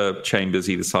of other chambers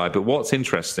either side, but what's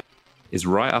interesting is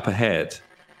right up ahead,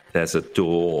 there's a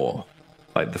door,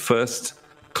 like the first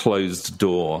closed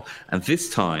door, and this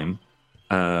time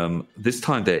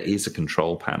there is a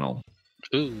control panel.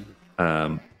 Ooh.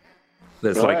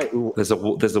 There's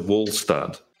a wall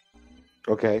stud.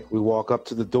 Okay, we walk up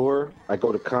to the door. I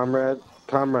go to comrade.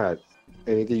 Comrade,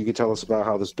 anything you can tell us about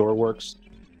how this door works?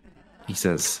 He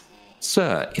says,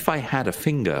 "Sir, if I had a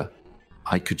finger,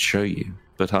 I could show you,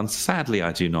 but sadly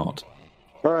I do not."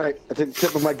 All right, I take the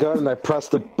tip of my gun and I press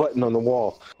the button on the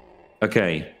wall.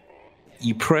 Okay,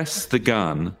 you press the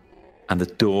gun and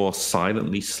the door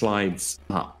silently slides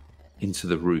up into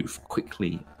the roof,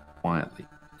 quietly.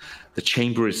 The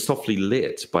chamber is softly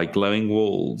lit by glowing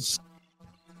walls.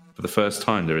 For the first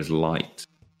time, there is light,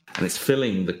 and it's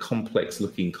filled with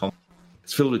complex-looking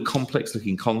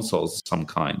consoles of some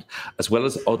kind, as well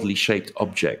as oddly shaped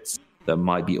objects that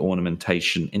might be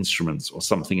ornamentation, instruments, or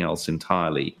something else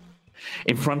entirely.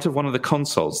 In front of one of the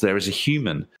consoles, there is a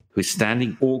human who is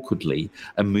standing awkwardly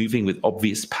and moving with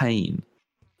obvious pain.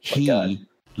 He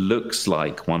looks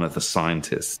like one of the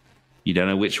scientists. You don't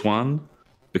know which one,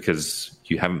 because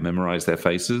you haven't memorized their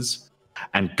faces.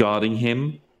 And guarding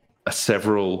him are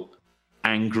several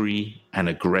angry and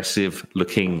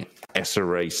aggressive-looking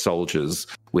SRA soldiers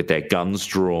with their guns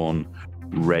drawn,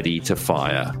 ready to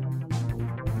fire.